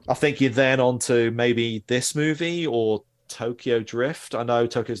 I think you're then on to maybe this movie or Tokyo Drift. I know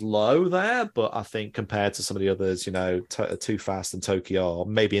Tokyo's low there, but I think compared to some of the others, Too Fast and Tokyo are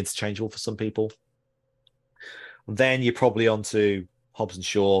maybe interchangeable for some people. Then you're probably on to Hobbs and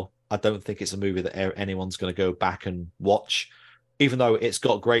Shaw. I don't think it's a movie that anyone's going to go back and watch, even though it's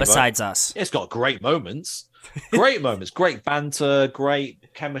got great Besides us. It's got great moments. Great moments. Great banter.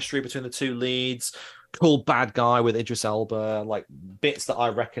 Great chemistry between the two leads. Cool bad guy with Idris Elba. Like, bits that I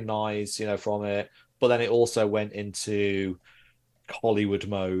recognize, from it. But then it also went into Hollywood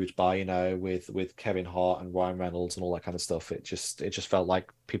mode by, with Kevin Hart and Ryan Reynolds and all that kind of stuff. It just felt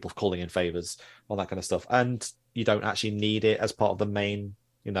like people calling in favors on that kind of stuff. And you don't actually need it as part of the main,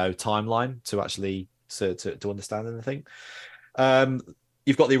 timeline to actually to understand anything.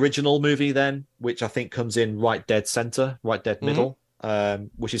 You've got the original movie then, which I think comes in right dead center, right dead middle,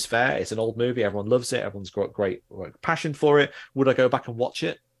 which is fair. It's an old movie. Everyone loves it. Everyone's got great passion for it. Would I go back and watch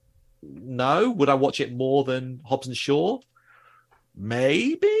it? No. Would I watch it more than Hobbs and Shaw?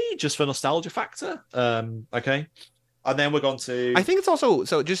 Maybe, just for nostalgia factor. Okay. And then we're going to... I think it's also,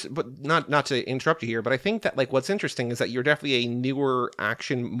 so just, but not to interrupt you here, but I think that like what's interesting is that you're definitely a newer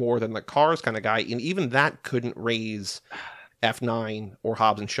action more than the Cars kind of guy, and even that couldn't raise F9 or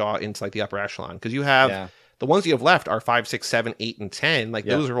Hobbs and Shaw into like the upper echelon, because you have the ones you have left are 5, 6, 7, 8, and 10. Like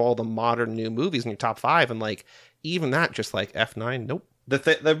those are all the modern new movies in your top 5, and like even that, just like F9, nope.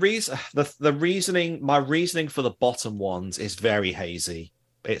 The reasoning, my reasoning for the bottom ones is very hazy.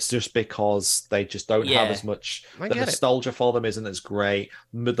 It's just because they just don't have as much. The nostalgia for them isn't as great.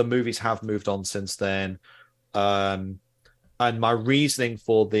 The movies have moved on since then. And my reasoning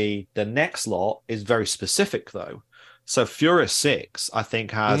for the next lot is very specific, though. So Furious 6, I think,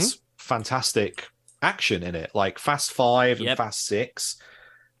 has fantastic action in it, like Fast 5 and Fast 6.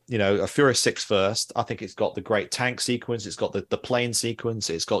 You know, a Furious 6 first. I think it's got the great tank sequence. It's got the plane sequence.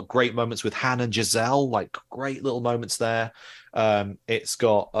 It's got great moments with Han and Giselle, like great little moments there. It's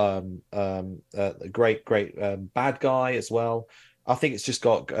got a great bad guy as well. I think it's just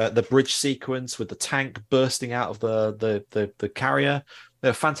got the bridge sequence with the tank bursting out of the carrier.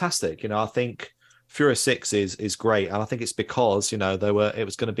 They're fantastic. You know, I think Furious 6 is great, and I think it's because, you know, it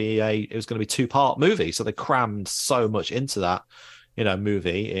was going to be a 2-part movie, so they crammed so much into that, you know,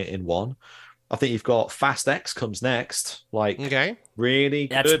 movie in one. I think you've got Fast X comes next. Like, really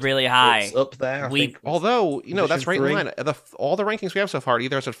good. That's really high. It's up there. I think. Although, you know, that's right in line. All the rankings we have so far,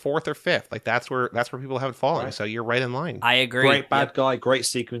 either it's at 4th or 5th. Like that's where people have it falling. Right. So you're right in line. I agree. Great bad guy, great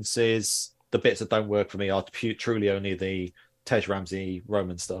sequences. The bits that don't work for me are truly only the Tej Ramsey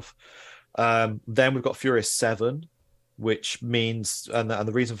Roman stuff. Then we've got Furious 7, which means, and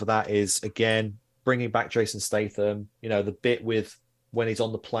the reason for that is, again, bringing back Jason Statham. You know, the bit with when he's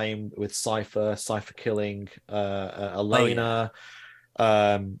on the plane with Cypher killing Elena.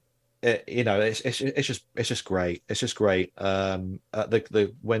 You know, it's just great. It's just great. When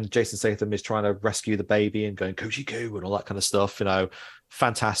Jason Statham is trying to rescue the baby and going Coochie Coo and all that kind of stuff, you know,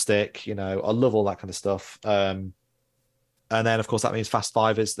 fantastic. You know, I love all that kind of stuff. And then, of course, that means Fast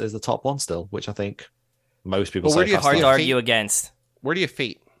 5 is the top one still, which I think most people say. Hard to argue against. Where do you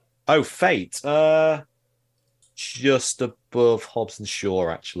Fate? Oh, Fate. Just above Hobbs and Shaw,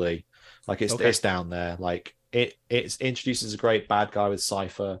 actually. Like it's down there. Like it introduces a great bad guy with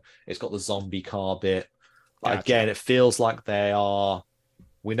Cypher. It's got the zombie car bit. Gotcha. Again, it feels like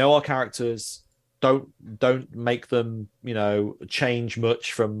we know our characters. Don't make them, you know, change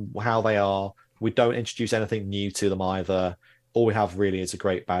much from how they are. We don't introduce anything new to them either. All we have really is a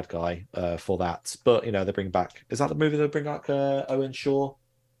great bad guy for that. But, you know, they bring back... Is that the movie they bring back Owen Shaw?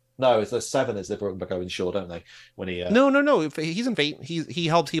 No, it's the 7 is they bring back Owen Shaw, don't they? When he No. He's in Fate. He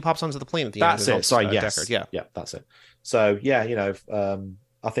pops onto the plane at the end. That's it. Sorry, yes. Deckard. Yeah, that's it. So, yeah, you know,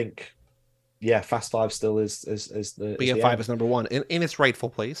 I think... Yeah, Fast 5 still is the... But yeah, 5 is number 1 in its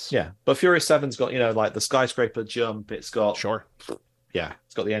rightful place. Yeah, but Furious 7's got, you know, like the skyscraper jump. It's got... Sure. Yeah,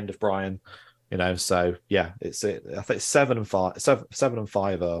 it's got the end of Brian. You know, so yeah, I think 7 and 5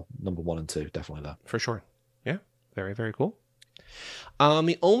 are number 1 and 2, definitely there. For sure. Yeah. Very, very cool.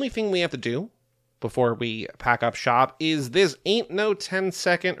 The only thing we have to do before we pack up shop is this ain't no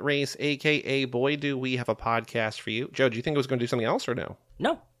 10-second race, aka boy, do we have a podcast for you. Joe, do you think it was going to do something else or no?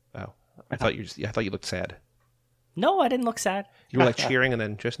 No. Oh. I thought you looked sad. No, I didn't look sad. You were like cheering and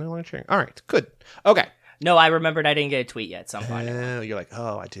then just no longer cheering. All right, good. Okay. No, I remembered I didn't get a tweet yet. So I'm fine. You're like,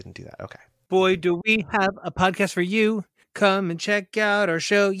 oh, I didn't do that. Okay. Boy, do we have a podcast for you. Come and check out our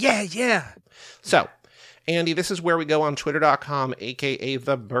show. Yeah. So, Andy, this is where we go on twitter.com, aka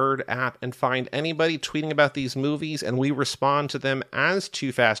the Bird app, and find anybody tweeting about these movies, and we respond to them as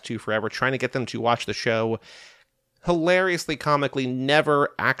Too Fast, Too Forever, trying to get them to watch the show. Hilariously, comically, never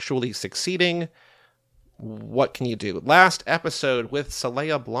actually succeeding. What can you do? Last episode with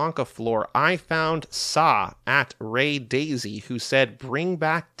Saleha Blancaflor, I found Sa at Ray Daisy, who said, bring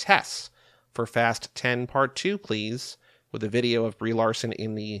back Tess for Fast 10 Part 2, please, with a video of Brie Larson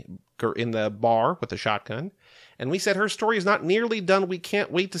in the bar with a shotgun. And we said her story is not nearly done. We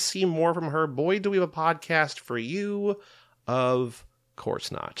can't wait to see more from her. Boy, do we have a podcast for you. Of course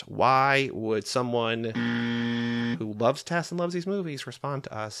not. Why would someone who loves Tess and loves these movies respond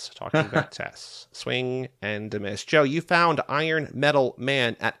to us talking about Tess? Swing and a miss. Joe, you found Iron Metal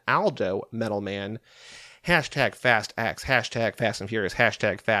Man at Aldo Metal Man. Hashtag Fast X, hashtag Fast and Furious,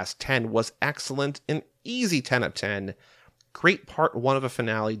 hashtag Fast 10 was excellent. An easy 10 of 10. Great part 1 of a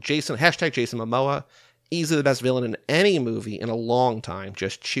finale. Hashtag Jason Momoa. Easily the best villain in any movie in a long time.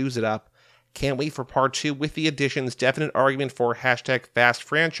 Just choose it up. Can't wait for part 2 with the additions. Definite argument for hashtag Fast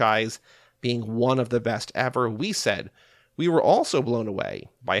franchise being one of the best ever. We said we were also blown away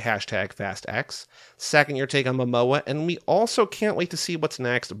by hashtag FastX. Second, your take on Momoa. And we also can't wait to see what's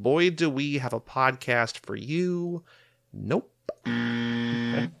next. Boy, do we have a podcast for you. Nope.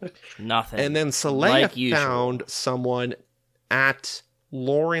 Nothing. And then Saleya found someone at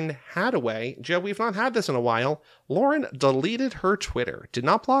Lauren Hadaway. Joe, we've not had this in a while. Lauren deleted her Twitter. Did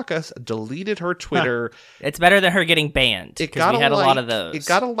not block us, deleted her Twitter. It's better than her getting banned, because we had a lot of those. It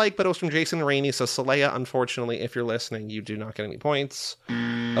got a like, but it was from Jason Rainey. So Saleya, unfortunately, if you're listening, you do not get any points.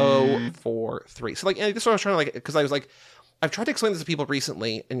 0-4-3. So like, and this is what I was trying to like, because I was like, I've tried to explain this to people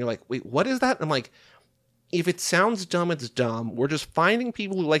recently, and you're like, wait, what is that? And I'm like, if it sounds dumb, it's dumb. We're just finding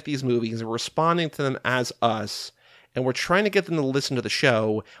people who like these movies and responding to them as us. And we're trying to get them to listen to the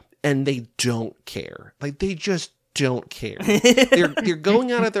show, and they don't care. Like, they just don't care. They're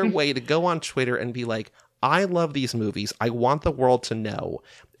going out of their way to go on Twitter and be like, I love these movies. I want the world to know.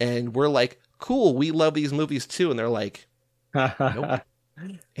 And we're like, cool, we love these movies too. And they're like, nope.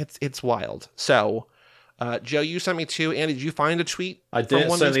 It's wild. So, Joe, you sent me 2. Andy, did you find a tweet? I did,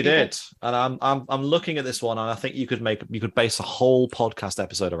 certainly did. And I'm looking at this one, and I think you could base a whole podcast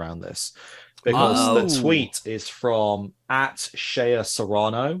episode around this. Because the tweet is from @Shea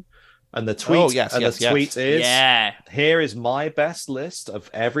Serrano, and the tweet, tweet is, here is my best list of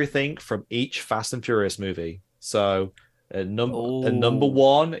everything from each Fast and Furious movie. So, number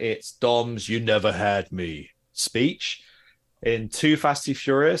 1, it's Dom's "You Never Had Me" speech. In Too Fast Too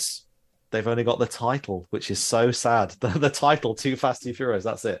Furious, they've only got the title, which is so sad. The title, Too Fast Too Furious,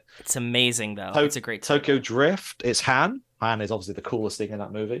 that's it. It's amazing, though. It's a great title. Tokyo Drift, it's Han. Han is obviously the coolest thing in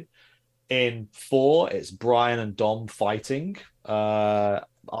that movie. In 4, it's Brian and Dom fighting.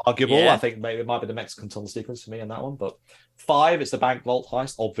 Arguable. Yeah. I think maybe it might be the Mexican tunnel sequence for me in that one. But 5, it's the bank vault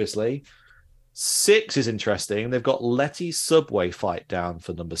heist, obviously. 6 is interesting. They've got Letty's subway fight down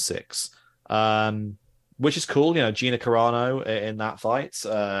for number 6, which is cool. You know, Gina Carano in that fight,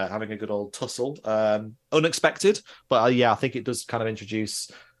 having a good old tussle. Unexpected, but I think it does kind of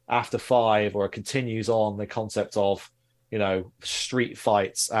introduce after 5, or it continues on the concept of, you know, street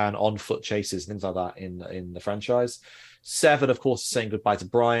fights and on-foot chases, things like that in the franchise. 7, of course, is saying goodbye to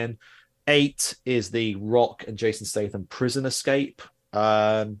Brian. 8 is the Rock and Jason Statham prison escape.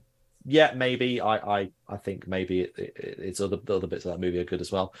 Maybe. I think maybe it's other bits of that movie are good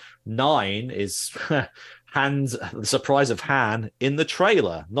as well. 9 is the surprise of Han in the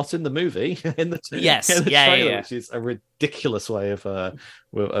trailer, not in the movie. in the trailer, which is a ridiculous way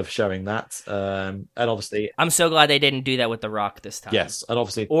of showing that. And obviously, I'm so glad they didn't do that with The Rock this time. Yes, and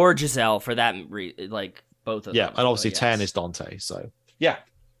obviously, or Giselle for that, like both of them. Yeah, and obviously 10 is Dante. So yeah,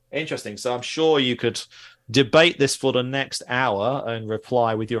 interesting. So I'm sure you could debate this for the next hour and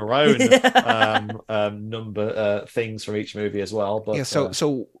reply with your own number things from each movie as well. But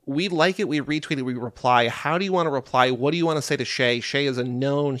so we like it, we retweet it, we reply. How do you want to reply? What do you want to say to Shay? Shay is a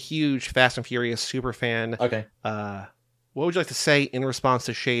known huge Fast and Furious super fan. Okay. What would you like to say in response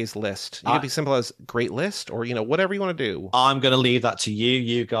to Shay's list? You could be simple as great list, or whatever you want to do. I'm going to leave that to you.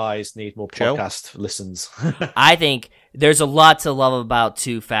 You guys need more podcast listens. I think there's a lot to love about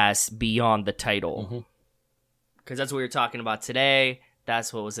Too Fast beyond the title. Mm-hmm. Because that's what we were talking about today.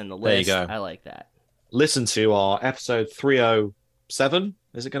 That's what was in the list. There you go. I like that. Listen to our episode 307.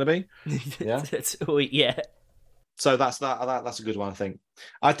 Is it going to be? Yeah. Yeah. So that's a good one, I think.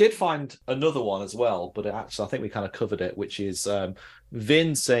 I did find another one as well, but I think we kind of covered it, which is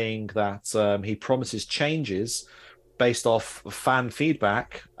Vin saying that he promises changes based off fan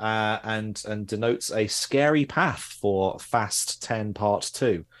feedback and denotes a scary path for Fast 10 Part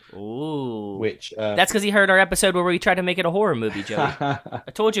 2. Ooh. Which that's because he heard our episode where we tried to make it a horror movie, Joey.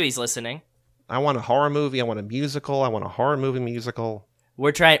 I told you he's listening. I want a horror movie. I want a musical. I want a horror movie musical. We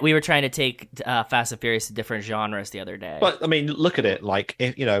were trying to take Fast and Furious to different genres the other day. But I mean, look at it. Like,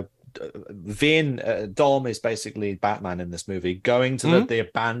 if, Vin Dom is basically Batman in this movie, going to the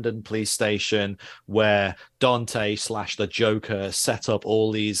abandoned police station where Dante / the Joker set up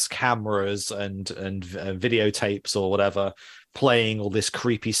all these cameras and videotapes or whatever, playing all this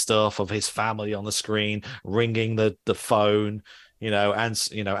creepy stuff of his family on the screen, ringing the phone,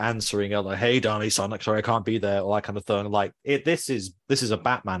 answering like, "Hey, Donnie, son, sorry, I can't be there," all that kind of thing. Like, this is a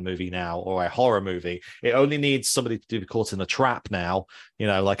Batman movie now, or a horror movie. It only needs somebody to be caught in a trap now,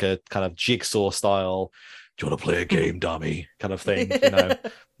 like a kind of Jigsaw style. Do you want to play a game, dummy? Kind of thing,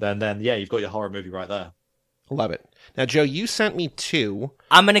 Then yeah, you've got your horror movie right there. Love it. Now, Joe, you sent me 2.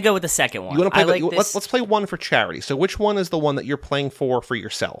 I'm gonna go with the second one. You want to play? Let's play one for charity. So, which one is the one that you're playing for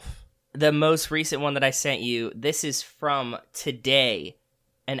yourself? the most recent one that I sent you. This is from today,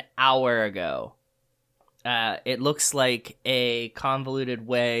 an hour ago. It looks like a convoluted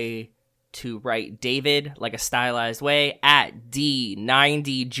way to write David, like a stylized way, at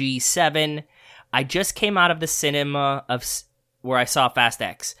D90G7. I just came out of the cinema where I saw Fast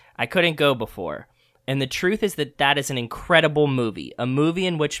X. I couldn't go before. And the truth is that is an incredible movie. A movie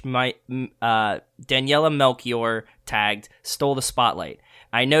in which Daniela Melchior, tagged, stole the spotlight.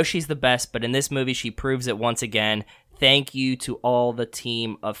 I know she's the best, but in this movie she proves it once again. Thank you to all the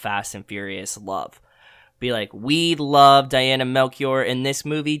team of Fast and Furious love. Be like, we love Diana Melchior in this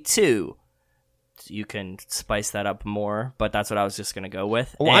movie too. You can spice that up more, but that's what I was just going to go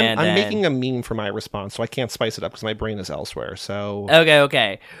with. Well, I'm making a meme for my response, so I can't spice it up because my brain is elsewhere. So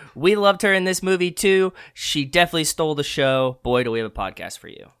Okay. We loved her in this movie too. She definitely stole the show. Boy, do we have a podcast for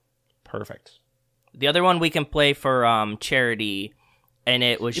you. Perfect. The other one we can play for charity, and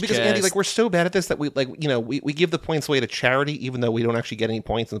it was because Andy, like, we're so bad at this that we give the points away to charity, even though we don't actually get any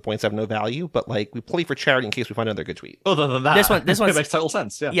points and the points have no value. But like, we play for charity in case we find another good tweet. Other than that, this one it makes total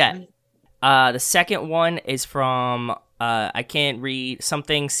sense. Yeah. The second one is from I can't read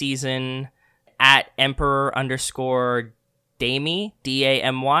something season at Emperor_Damy,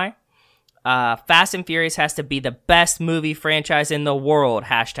 Damy. Fast and Furious has to be the best movie franchise in the world.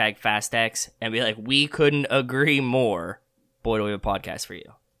 #FastX, and be like, we couldn't agree more. Boy, do we have a podcast for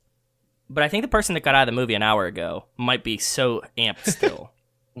you. But I think the person that got out of the movie an hour ago might be so amped still.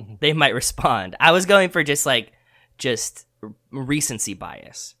 They might respond. I was going for just recency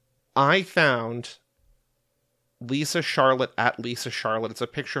bias. I found Lisa Charlotte at Lisa Charlotte. It's a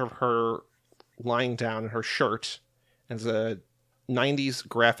picture of her lying down in her shirt. It's a 90s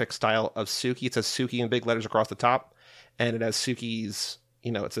graphic style of Suki. It says Suki in big letters across the top. And it has Suki's,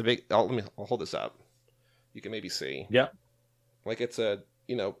 it's a big... I'll hold this up. You can maybe see. Yeah. Like it's a,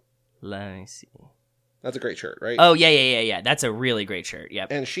 Let me see. That's a great shirt, right? Oh, yeah. That's a really great shirt.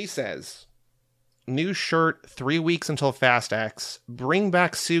 Yep. And she says... New shirt, 3 weeks until Fast X. Bring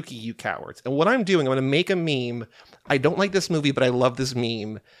back Suki, you cowards. And what I'm doing, I'm going to make a meme. I don't like this movie, but I love this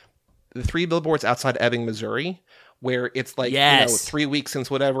meme. The 3 billboards outside Ebbing, Missouri, where it's like, 3 weeks since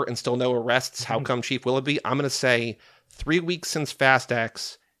whatever and still no arrests. How come Chief Willoughby? I'm going to say 3 weeks since Fast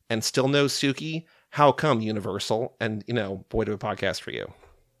X and still no Suki. How come Universal? And, boy, do a podcast for you.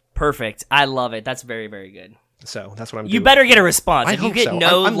 Perfect. I love it. That's very, very good. So that's what I'm doing. You better get a response. I if you hope get so.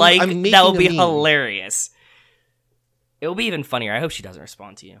 no I'm that will be meme. hilarious. It will be even funnier. I hope she doesn't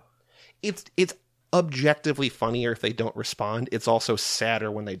respond to you. It's objectively funnier if they don't respond. It's also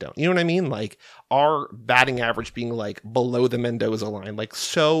sadder when they don't. You know what I mean? Like our batting average being like below the Mendoza line, like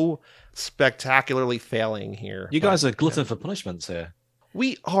so spectacularly failing here. You guys are glutton for punishments here.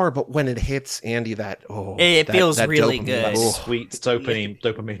 We are, but when it hits Andy, it feels really good. Sweet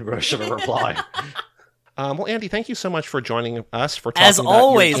dopamine rush of a reply. Well, Andy, thank you so much for joining us, for talking As about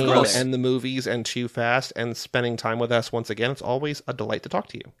always, your brother. games and the movies and Too Fast and spending time with us once again. It's always a delight to talk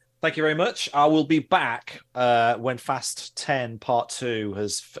to you. Thank you very much. I will be back when Fast 10 Part 2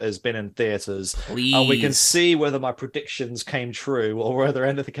 has been in theaters. Please. And we can see whether my predictions came true or whether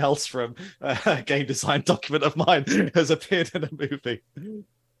anything else from a game design document of mine has appeared in a movie.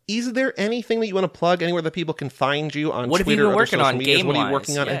 Is there anything that you want to plug anywhere that people can find you on What have you Twitter been or working social on medias? What are you game-wise?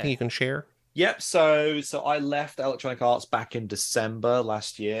 working on? Yeah. Anything you can share? Yep, so I left Electronic Arts back in December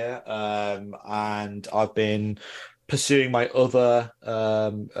last year, and I've been pursuing my other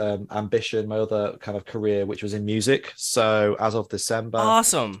ambition, my other kind of career, which was in music. So as of December,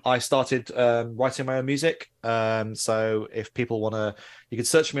 Awesome. I started writing my own music. So if people want to, you can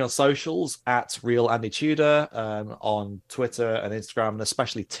search for me on socials at Real Andy Tudor on Twitter and Instagram, and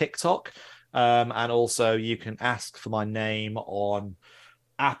especially TikTok. And also you can ask for my name on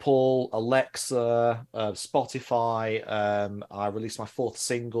Apple, Alexa, Spotify. I released my 4th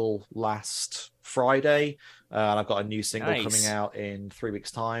single last Friday, and I've got a new single coming out in 3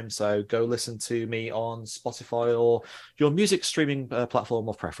 weeks' time. So go listen to me on Spotify or your music streaming platform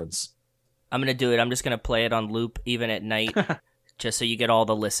of preference. I'm going to do it. I'm just going to play it on loop even at night, just so you get all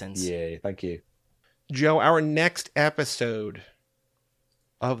the listens. Yeah, thank you. Joe, our next episode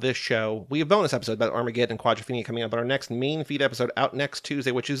of this show, we have a bonus episode about Armageddon and Quadrophenia coming up, but our next main feed episode out next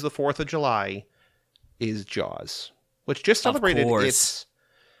Tuesday, which is the 4th of July, is Jaws, which just celebrated its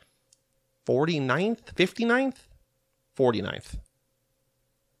 49th, 59th, 49th,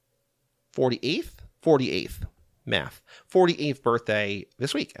 48th, math, 48th birthday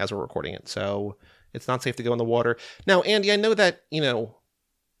this week as we're recording it. So it's not safe to go in the water. Now, Andy, I know that,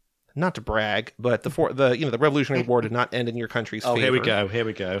 not to brag, but the Revolutionary War did not end in your country's favor. Here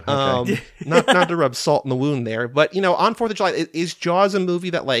we go. Okay. Not to rub salt in the wound there, but on 4th of July, is Jaws a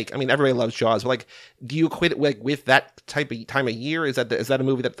movie that everybody loves Jaws, but do you equate it with that type of time of year? Is that a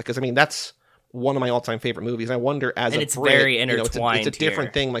movie that, because that's one of my all-time favorite movies, and I wonder it's very intertwined. It's a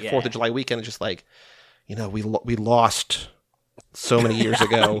different thing. 4th of July weekend is just we lost so many years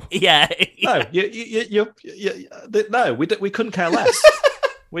ago. Yeah. No, no, we couldn't care less.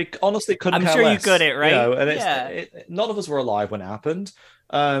 We honestly couldn't care less. I'm sure you couldn't, right? And none of us were alive when it happened.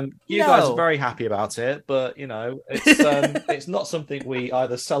 You guys are very happy about it, but it's not something we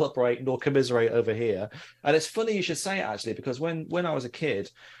either celebrate nor commiserate over here. And it's funny you should say it, actually, because when I was a kid,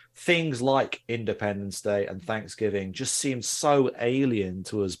 things like Independence Day and Thanksgiving just seemed so alien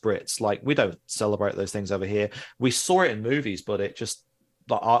to us Brits. We don't celebrate those things over here. We saw it in movies, but it just,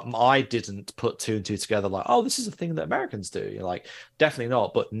 I didn't put two and two together this is a thing that Americans do. Definitely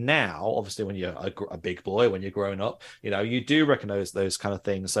not. But now, obviously, when you're a big boy, when you're growing up, you do recognize those kind of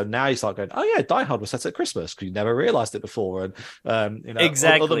things. So now you start going, oh yeah, Die Hard was set at Christmas, because you never realized it before. And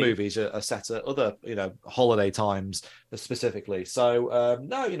exactly. Other movies are set at other holiday times specifically. So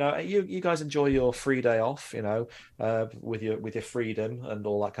no, you guys enjoy your free day off, with your freedom and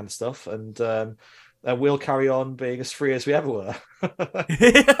all that kind of stuff. And we'll carry on being as free as we ever were.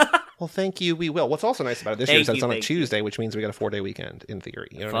 Well, thank you. We will. What's also nice about it this year is that it's on a Tuesday, which means we got a 4-day weekend in theory.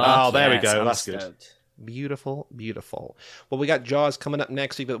 There we go. That's good. Beautiful, beautiful. Well, we got Jaws coming up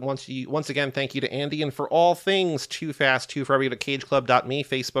next week, but once again, thank you to Andy. And for all things Too Fast, Too Forever, go to cageclub.me,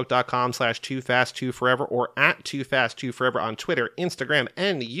 facebook.com/TooFast2Forever, or at TooFast2Forever on Twitter, Instagram,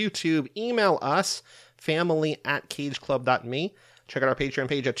 and YouTube. Email us, family@cageclub.me. Check out our Patreon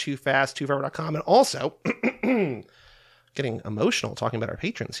page at toofast2forever.com. And also, getting emotional talking about our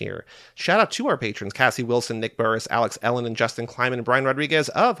patrons here. Shout out to our patrons, Cassie Wilson, Nick Burris, Alex Ellen, and Justin Kleiman, and Brian Rodriguez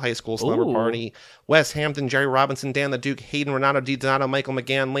of High School Slumber Party, Wes Hampton, Jerry Robinson, Dan the Duke, Hayden Renato, D. Donato, Michael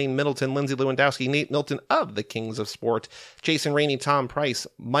McGann, Lane Middleton, Lindsay Lewandowski, Nate Milton of the Kings of Sport, Jason Rainey, Tom Price,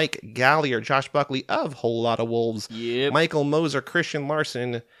 Mike Gallier, Josh Buckley of Whole Lotta Wolves, Michael Moser, Christian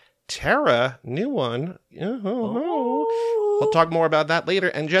Larson, Tara, new one. We'll talk more about that later.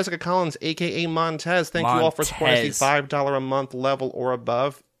 And Jessica Collins, a.k.a. Montez. Thank you all for supporting us at the $5 a month level or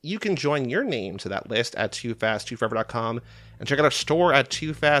above. You can join your name to that list at toofast2forever.com and check out our store at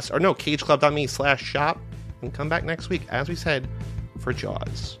cageclub.me/shop. And come back next week, as we said, for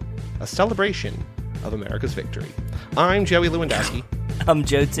Jaws, a celebration of America's victory. I'm Joey Lewandowski. I'm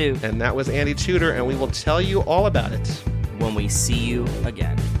Joe, too. And that was Andy Tudor, and we will tell you all about it when we see you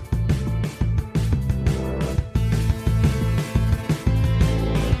again.